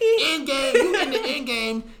 Like, In-game, you in the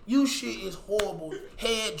in-game, you shit is horrible.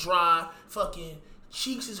 Head dry, fucking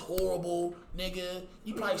cheeks is horrible, nigga.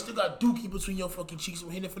 You probably still got dookie between your fucking cheeks from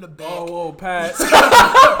hitting from the back. Oh, Pat.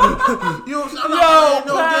 You know what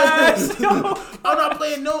I'm saying? I'm not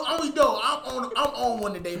playing no games. I'm on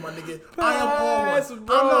one today, my nigga. I am on one.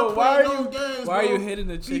 Bro, I'm not playing no games, why bro. are you hitting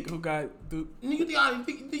the chick who got Nigga,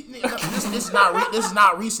 this is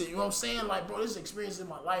not recent. You know what I'm saying? Like, bro, this is experience in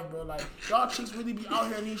my life, bro. Like, y'all chicks really be out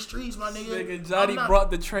here in these streets, my nigga. Nigga, Johnny brought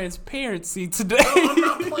the transparency today. Bro, I'm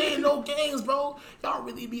not playing no games, bro. Y'all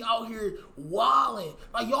really be out here wilding.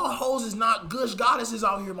 Like, y'all hoes is not gush goddesses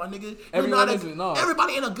out here, my nigga. Everybody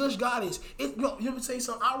ain't a gush goddess. You know, let me tell you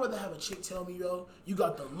something. I'd rather have a chick tell me, yo, you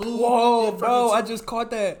got the lube. Whoa, bro, I just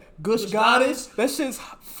caught that. Gush goddess? That shit's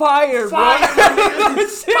fire, bro.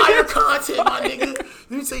 Fire content, my nigga.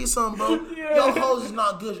 Let me tell you something, bro. Yeah. Your hoes is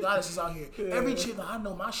not good goddesses out here. Yeah. Every chick, like, I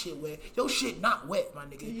know my shit wet. Your shit not wet, my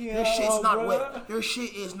nigga. Yeah, your shit's not bro. wet. Your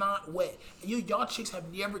shit is not wet. Y'all chicks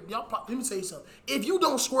have never. Let me tell you something. If you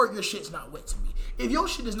don't squirt, your shit's not wet to me. If your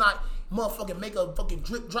shit is not motherfucking make a fucking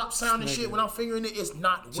drip drop sound and shit when I'm fingering it, it's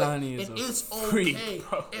not wet. Johnny is and it's freak, okay.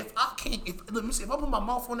 bro. If I can't, let me see. If I put my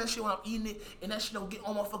mouth on that shit when I'm eating it, and that shit don't get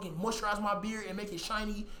on my fucking moisturize my beard and make it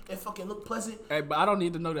shiny and fucking look pleasant. Hey, but I don't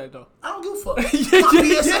need to know that though. I don't give a fuck. My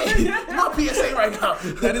PSA. My PSA right now.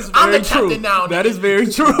 That is I'm very the true. captain now. That nigga. is very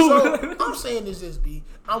true. So I'm saying this, B.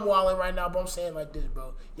 I'm wilding right now, but I'm saying like this,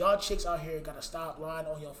 bro. Y'all chicks out here gotta stop lying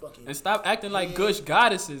on your fucking. And stop acting like gush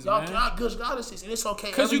goddesses, y'all man. Y'all not gush goddesses, and it's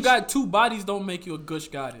okay. Because you got two bodies don't make you a gush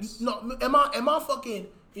goddess. No, am I fucking,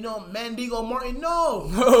 Mandigo Martin? No.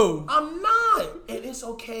 No. I'm not. And it's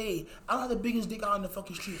okay. I don't have the biggest dick out in the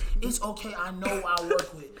fucking street. It's okay. I know what I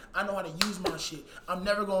work with. I know how to use my shit. I'm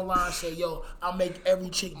never gonna lie and say, yo, I'll make every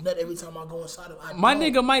chick nut every time I go inside of them. My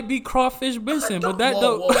nigga might be Crawfish Benson, but that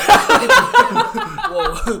don't.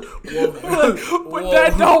 But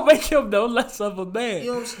that don't make him no less of a man. You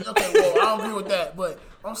know what I'm saying? Okay, well, I don't agree with that, but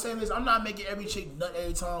I'm saying this, I'm not making every chick nut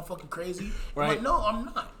every time I'm fucking crazy. Right. But no, I'm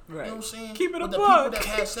not. Right. You know what I'm saying? Keep it but a the buck. people that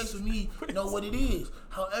have sex with me know what it is.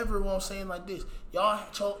 However, what I'm saying like this, y'all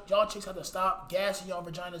chicks have to stop gassing y'all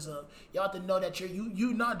vaginas up. Y'all have to know that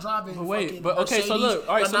you not driving fucking Mercedes. So look,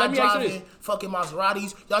 all right, so let me ask you this. Fucking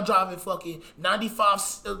Maseratis. Y'all driving fucking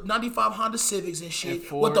 95 Honda Civics and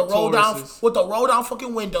shit And with the roll Tauruses. down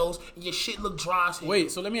fucking windows, and your shit look dry as hell.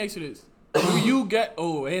 Wait, so let me ask you this. Do you get...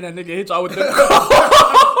 Oh, hey, that nigga hit y'all with the...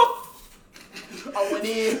 I went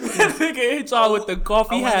in. That nigga hit y'all with the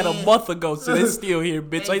coffee had a month ago, so they still here,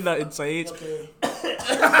 bitch. Ain't nothing changed. Okay.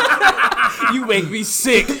 You make me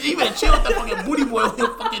sick. You better chill with that fucking booty boy on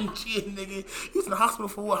your fucking chin, nigga. You was in the hospital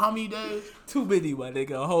for what, how many days? Too many, my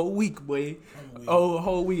nigga. A whole week, boy. Oh, a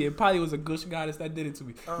whole week. It probably was a gush goddess that did it to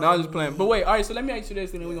me. No, I'm just playing. But wait, all right, so let me ask you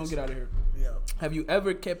this, and then we're going to get out of here. Yeah. Have you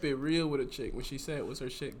ever kept it real with a chick when she said was her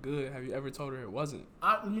shit good? Have you ever told her it wasn't?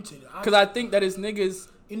 Let me tell you. Because I think that it's niggas...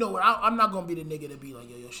 You know what? I'm not going to be the nigga to be like,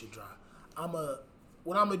 yo, your shit dry.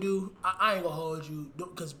 What I'm going to do, I ain't going to hold you,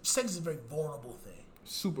 because sex is a very vulnerable thing.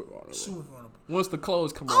 Super vulnerable. Super vulnerable. Once the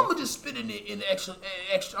clothes come I'm off. going to just spit in it in extra.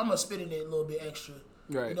 I'm going to spit in it a little bit extra.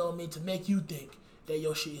 Right. You know what I mean? To make you think that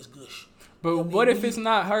your shit is gush. But you know what if it's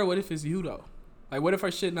not her? What if it's you, though? Like, what if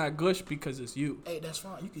her shit not gush because it's you? Hey, that's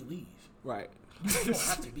fine. You can leave. Right. You don't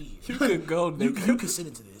have to be here. You could go, nigga. You consent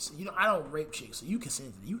into this. I don't rape chicks, so you consent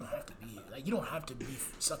into this. You don't have to be here. Like, you don't have to be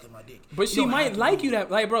sucking my dick. But she might like you that.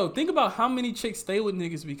 Like, bro, think about how many chicks stay with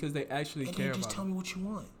niggas because they actually and care then just about tell me what you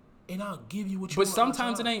want, and I'll give you what you But want.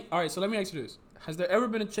 sometimes it ain't. All right, so let me ask you this. Has there ever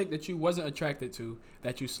been a chick that you wasn't attracted to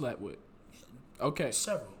that you slept with? Okay.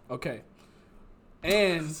 Several. Okay.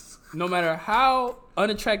 And no matter how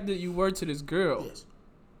unattracted you were to this girl, Yes.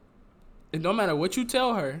 and no matter what you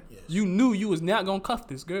tell her, Yes. you knew you was not going to cuff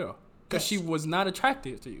this girl because Yes. she was not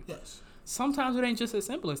attracted to you. Yes. Sometimes it ain't just as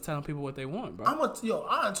simple as telling people what they want, bro. I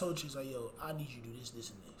done told chicks like, yo, I need you to do this,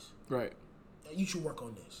 this, and this. Right. You should work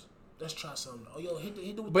on this. Let's try something. Oh, yo, hit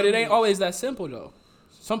the. But it ain't always that simple, though.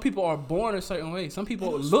 Some people are born a certain way. Some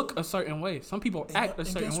people look a certain way. Some people act a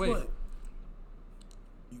certain way. What?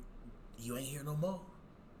 You ain't here no more.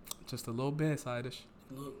 Just a little Bedside'ish.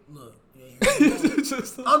 Look, you ain't here no more.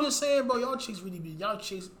 Just a- I'm just saying, bro, y'all chicks really be,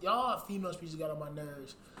 y'all female species got on my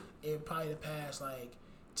nerves in probably the past, like,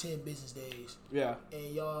 10 business days. Yeah.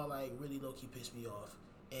 And y'all, like, really low-key pissed me off.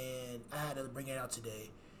 And I had to bring it out today.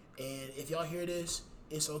 And if y'all hear this,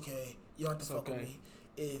 It's okay. You don't have to fuck okay. with me.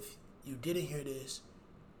 If you didn't hear this,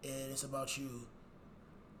 and it's about you,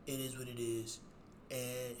 it is what it is, and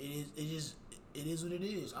it is what it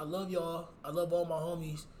is. I love y'all. I love all my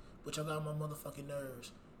homies, but y'all got my motherfucking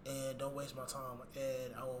nerves. And don't waste my time,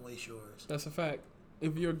 and I won't waste yours. That's a fact.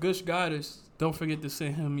 If you're a gush goddess, don't forget to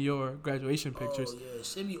send him your graduation pictures. Oh yeah,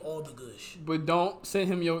 send me all the gush. But don't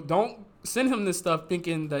send him this stuff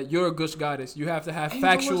thinking that you're a gush goddess. You have to have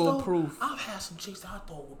factual proof. I've had some chicks that I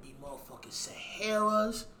thought would be motherfucking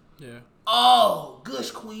Saharas. Yeah. Oh, gush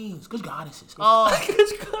queens, gush goddesses. Oh,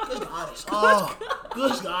 gush goddess. Oh,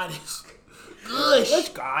 gush goddess. Gush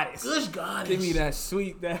goddess. Gush goddess. Give me that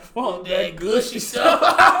sweet, that funk, that gushy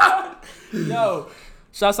stuff. Yo,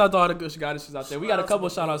 shouts out to all the gush goddesses out there. We got a couple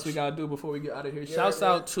shout outs we got to do before we get out of here. Shouts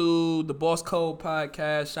out to the Boss Code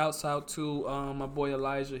Podcast. Shouts out to my boy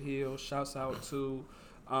Elijah Hill. Shouts out to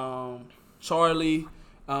Charlie.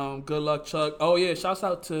 Good luck, Chuck. Oh, yeah. Shouts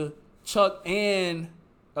out to Chuck and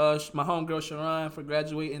my homegirl Sharon for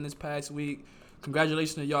graduating this past week.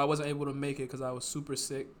 Congratulations to y'all. I wasn't able to make it because I was super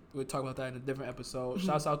sick. We'll talk about that in a different episode. Mm-hmm.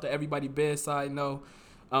 Shouts out to everybody bedside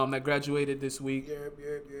that graduated this week.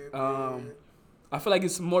 I feel like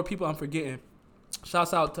it's more people I'm forgetting.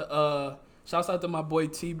 Shouts out to my boy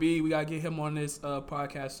TB. We gotta get him on this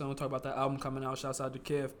podcast soon. Talk about that album coming out. Shouts out to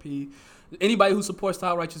KFP. Anybody who supports the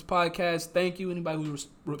Outrighteous Podcast, thank you. Anybody who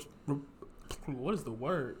what is the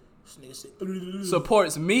word?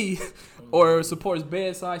 Supports me or supports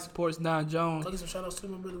Bedside, supports Don Jones. Can I get some shout outs to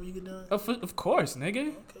my brother when you get done? Of course,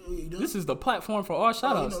 nigga. Okay, this is the platform for all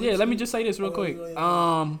shout outs. Let me just say this real quick.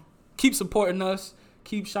 Keep supporting us.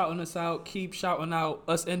 Keep shouting us out. Keep shouting out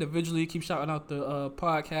us individually. Keep shouting out the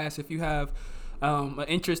podcast. If you have an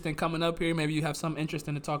interest in coming up here, maybe you have some interest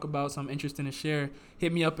in to talk about, some interest in to share,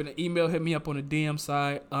 hit me up in the email, hit me up on the DM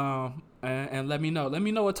side, and let me know. Let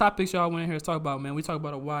me know what topics y'all want to hear us talk about, man. We talk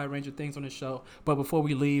about a wide range of things on the show. But before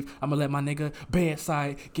we leave, I'm going to let my nigga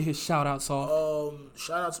Bedside get his shout-outs off.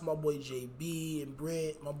 Shout out to my boy JB and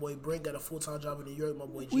Brent. My boy Brent got a full-time job in New York. My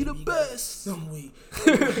boy JB we the best. My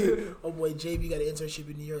boy JB got an internship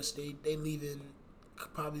in New York State. They leaving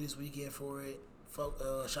probably this weekend for it.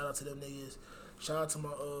 Shout out to them niggas. Shout out to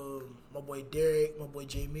my boy Derek, my boy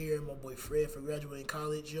Jameer, my boy Fred for graduating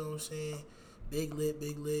college. You know what I'm saying? Big lit.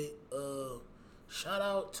 Shout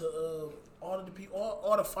out to all of the people,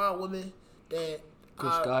 all the fine women that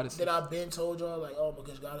I've been told y'all like, oh my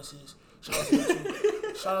gosh, goddesses.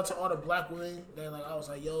 Shout out to all the black women that like I was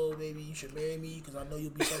like, yo, baby, you should marry me because I know you'll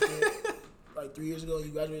be something. Like 3 years ago, you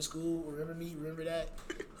graduated school. Remember me? Remember that?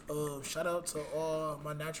 Shout out to all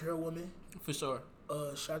my natural hair women. For sure.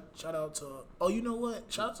 Shout out to you know what?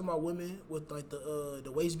 Shout out to my women with like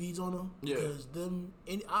the waist beads on them. Yeah. Because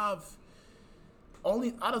I've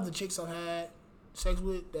only out of the chicks I've had sex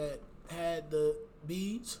with that had the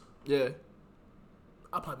beads. Yeah.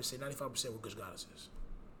 I'll probably say 95% were good goddesses.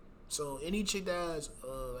 So any chick that has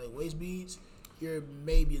like waist beads, you're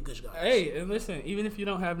maybe a good goddess. Hey, and listen, even if you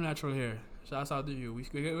don't have natural hair, shouts out to you. We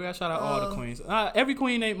got shout out all the queens. Every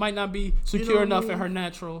queen might not be secure enough in her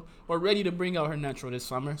natural or ready to bring out her natural this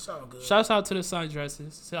summer. Sound good. Shouts out to the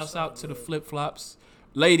sundresses. Shouts out to the flip flops.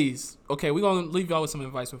 Ladies, okay, we're going to leave y'all with some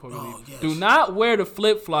advice before we leave. Yes. Do not wear the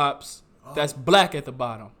flip flops that's black at the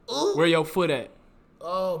bottom. Ooh. Where your foot at.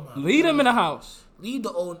 Oh my Leave them in the house. Leave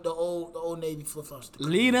the old Navy flip flops.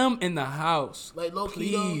 Leave them in the house. Like low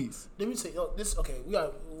key, please. Let me say this. Okay, we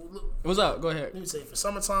got. What's up? Go ahead. Let me say for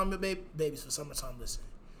summertime, babies. For summertime, listen.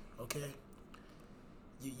 Okay.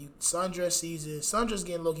 You sundress season. Sundress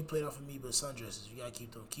getting low key played off of me, but sundresses you gotta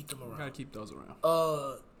keep them around. Gotta keep those around.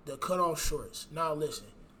 The cut off shorts. Now listen.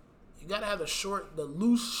 You gotta have the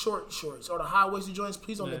loose short shorts or the high waisted joints.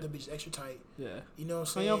 Please don't let them be extra tight. Yeah. You know what I'm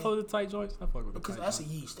saying? You don't fuck with the tight joints? I fuck with because the tight that's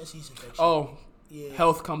joints. a yeast. That's yeast infection. Oh. Yeah.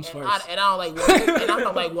 Health comes first. I don't like Wonder, and I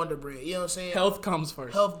don't like Wonder Bread. You know what I'm saying? Health comes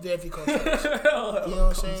first. Health definitely comes first. You know what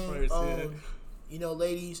I'm saying? First, You know,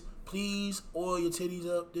 ladies, please oil your titties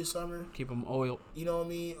up this summer. Keep them oiled. You know what I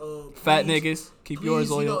mean? Fat niggas, keep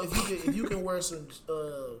yours oiled. You know, if you can wear some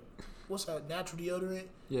what's that, natural deodorant?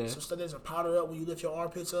 Yeah. Some stuff that doesn't powder up when you lift your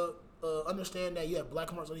armpits up. Understand that you have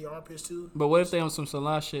black marks on your armpits too. But what if they on some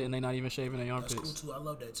salon shit and they not even shaving their armpits? That's cool too. I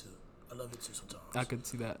love that too. I love it too sometimes. I could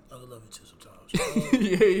see that. I love it too sometimes.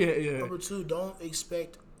 Yeah. Number 2, don't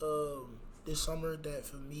expect this summer that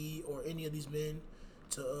for me or any of these men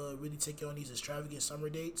to really take you on these extravagant summer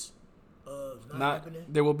dates. Not happening.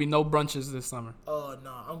 There will be no brunches this summer.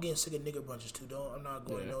 Nah. I'm getting sick of nigger brunches too. I'm not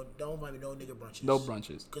going. Yeah. Don't invite me no nigger brunches. No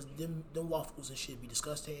brunches. Cause them waffles and shit be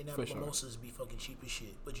disgusting, and that for mimosas be fucking cheap as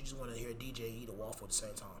shit. But you just want to hear a DJ eat a waffle at the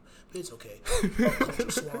same time. But it's okay.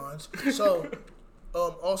 Culture swans. So,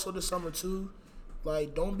 also this summer too,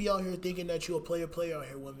 Like, don't be out here thinking that you a player out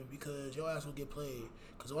here, women, because your ass will get played.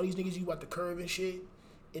 Because all these niggas you about to curve and shit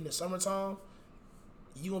in the summertime,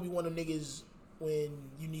 you gonna be one of them niggas when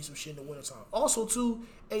you need some shit in the wintertime. Also, too,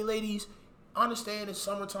 hey, ladies, I understand it's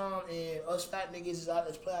summertime and us fat niggas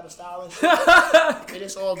is play out of style and shit. And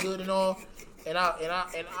it's all good and all. And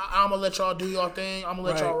I'm gonna let y'all do your thing. I'm gonna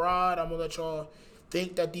let y'all ride. I'm gonna let y'all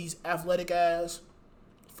think that these athletic ass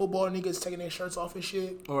football niggas taking their shirts off and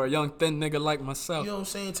shit. Or a young thin nigga like myself. You know what I'm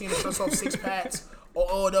saying? Taking their shirts off, 6 packs,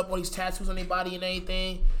 or oiled up, all these tattoos on their body and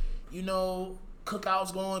anything. You know,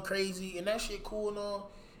 cookouts going crazy, and that shit cool and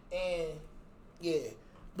all. And yeah,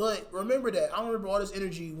 but remember that. I remember all this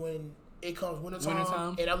energy when it comes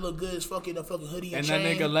wintertime, and I look good as fucking a fucking hoodie and chain.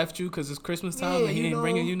 That nigga left you because it's Christmas time and he ain't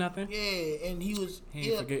bringing you nothing? Yeah, and he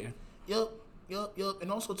ain't forgetting. Yup. And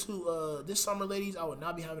also, too, this summer, ladies, I would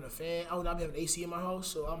not be having a fan. I would not be having AC in my house,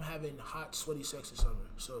 so I'm having hot, sweaty sex this summer.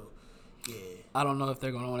 So, yeah. I don't know if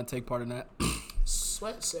they're going to want to take part in that.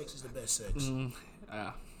 Sweat sex is the best sex.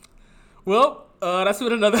 Well, that's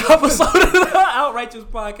been another episode of the Outrighteous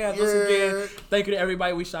Podcast. Once again, thank you to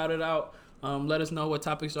everybody we shouted out. Let us know what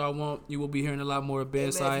topics y'all want. You will be hearing a lot more of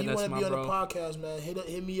Bedside. That's my bro. If you want to be on the podcast, man,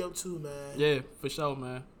 hit me up too, man. Yeah, for sure,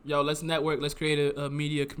 man. Yo, let's network. Let's create a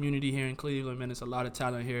media community here in Cleveland, man. There's a lot of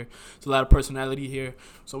talent here. There's a lot of personality here.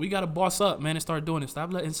 So we got to boss up, man, and start doing it.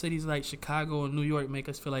 Stop letting cities like Chicago and New York make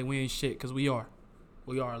us feel like we ain't shit, because we are.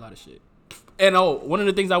 We are a lot of shit. And one of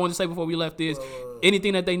the things I want to say before we left is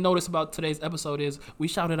anything that they notice about today's episode is we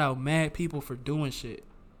shouted out mad people for doing shit.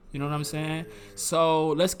 You know what I'm saying? So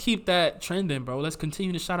let's keep that trending, bro. Let's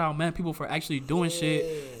continue to shout out mad people for actually doing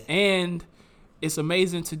shit. And it's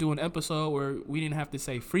amazing to do an episode where we didn't have to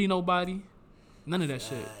say free nobody. None of that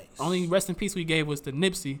shit. Only rest in peace we gave was to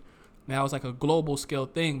Nipsey. Man, that was like a global scale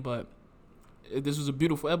thing, but this was a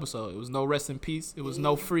beautiful episode. It was no rest in peace. It was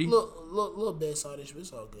no free. Little bedside-ish, but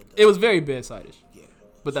it's all good, though. It was very bedside-ish. Yeah.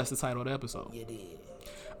 But that's the title of the episode. Yeah, it is.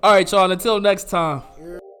 All right, y'all. Until next time.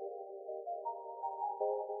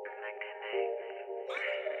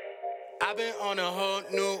 I've been on a whole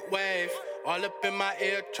new wave. All up in my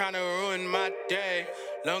ear trying to ruin my day.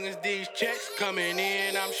 Long as these checks coming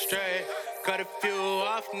in, I'm straight. Cut a few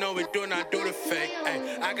off, no we do not do the fake.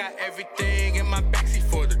 Ay, I got everything in my backseat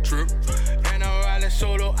for the trip. And I'm riding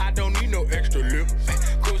solo, I don't need no extra lip. Ay,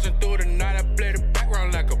 cruising through the night, I play the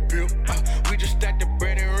background like a pimp. We just stacked the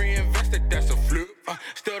bread and reinvested, that's a flip.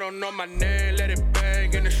 Still don't know my name, let it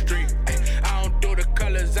bang in the street. Ay, I don't do the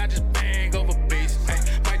colors, I just bang over beats.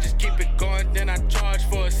 Might just keep it going, then I charge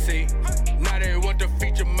for a seat. Now they want the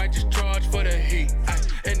feature, might just charge for the heat.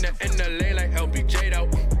 In the lane like LBJ though.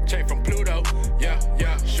 Chain from Pluto,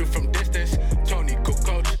 yeah. Shoot from distance, Tony Cook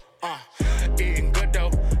coach. Eating good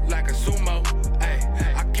though, like a sumo. Ay,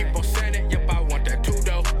 I keep on saying it, yep, I want that too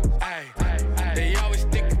though. Ay, they always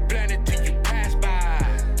think you plan it till you pass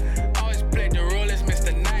by. Always play the role as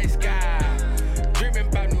Mr. Nice Guy. Dreaming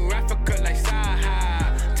about New Africa like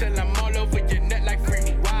Saha. Till I'm all over your net like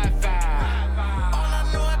free Wi-Fi. All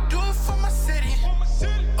I know I do it for my city.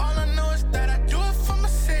 All I know is that I do it for my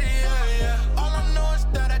city. Yeah. All I know is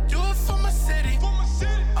that I do it for my city.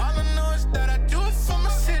 All I know is that I do it for my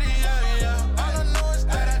city. Yeah. All I know is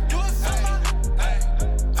that I do it for my.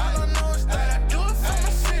 All I know is that I do it for my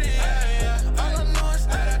city. Yeah. All I know is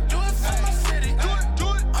that I do it for my city. All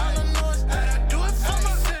I know is that I do it for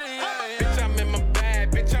my city. Bitch, I'm in my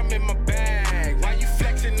bag. Bitch, I'm in my bag. Why you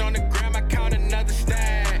flexing on the gram? I count another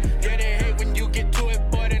stack. Yeah, they hate when you get to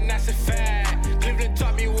it, boy, then that's a fact. Cleveland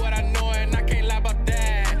taught me what I know, and I can't lie about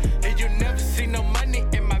that. And you never see no money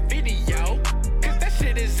in my video. Cause that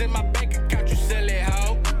shit is in my bank account, you silly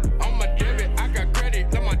hoe. On my debit, I got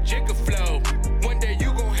credit, let my jigger flow. One day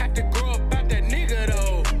you gon' have to grow up out that nigga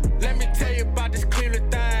though. Let me tell you about this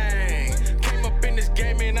Cleveland thing. Came up in this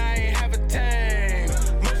game and I ain't have a team.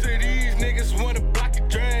 Most of these niggas wanna block your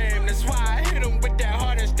dream. That's why I hit them with that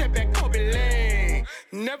hard and step back Kobe Lane.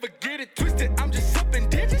 Never get it twisted, I'm just up in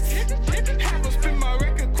digits. Have them spin my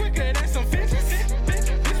record quicker than some fidgets.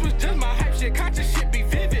 This was just my hype shit, conscious shit be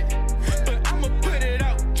vivid. But I'ma put it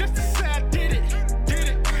out just to say I did it. Did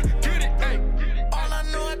it, ay. All I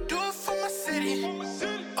know I do it for my city.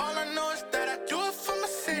 All I know is that I do it for my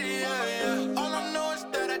city. Yeah. All I know is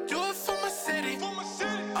that I do it for my city.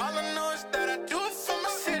 All I know is that I do it for my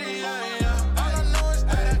city. Yeah. All I know is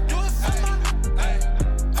that I do it for my.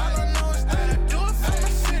 All I know is that I do it for my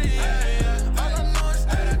city. Yeah. All I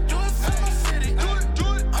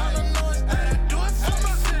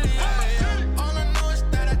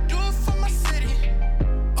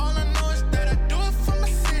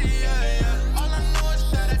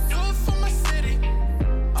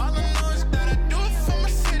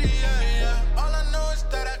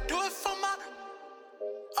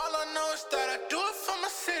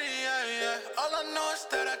All I know is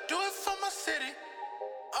that I do it for my city.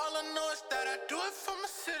 All I know is that I do it for my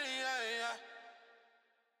city, yeah, yeah.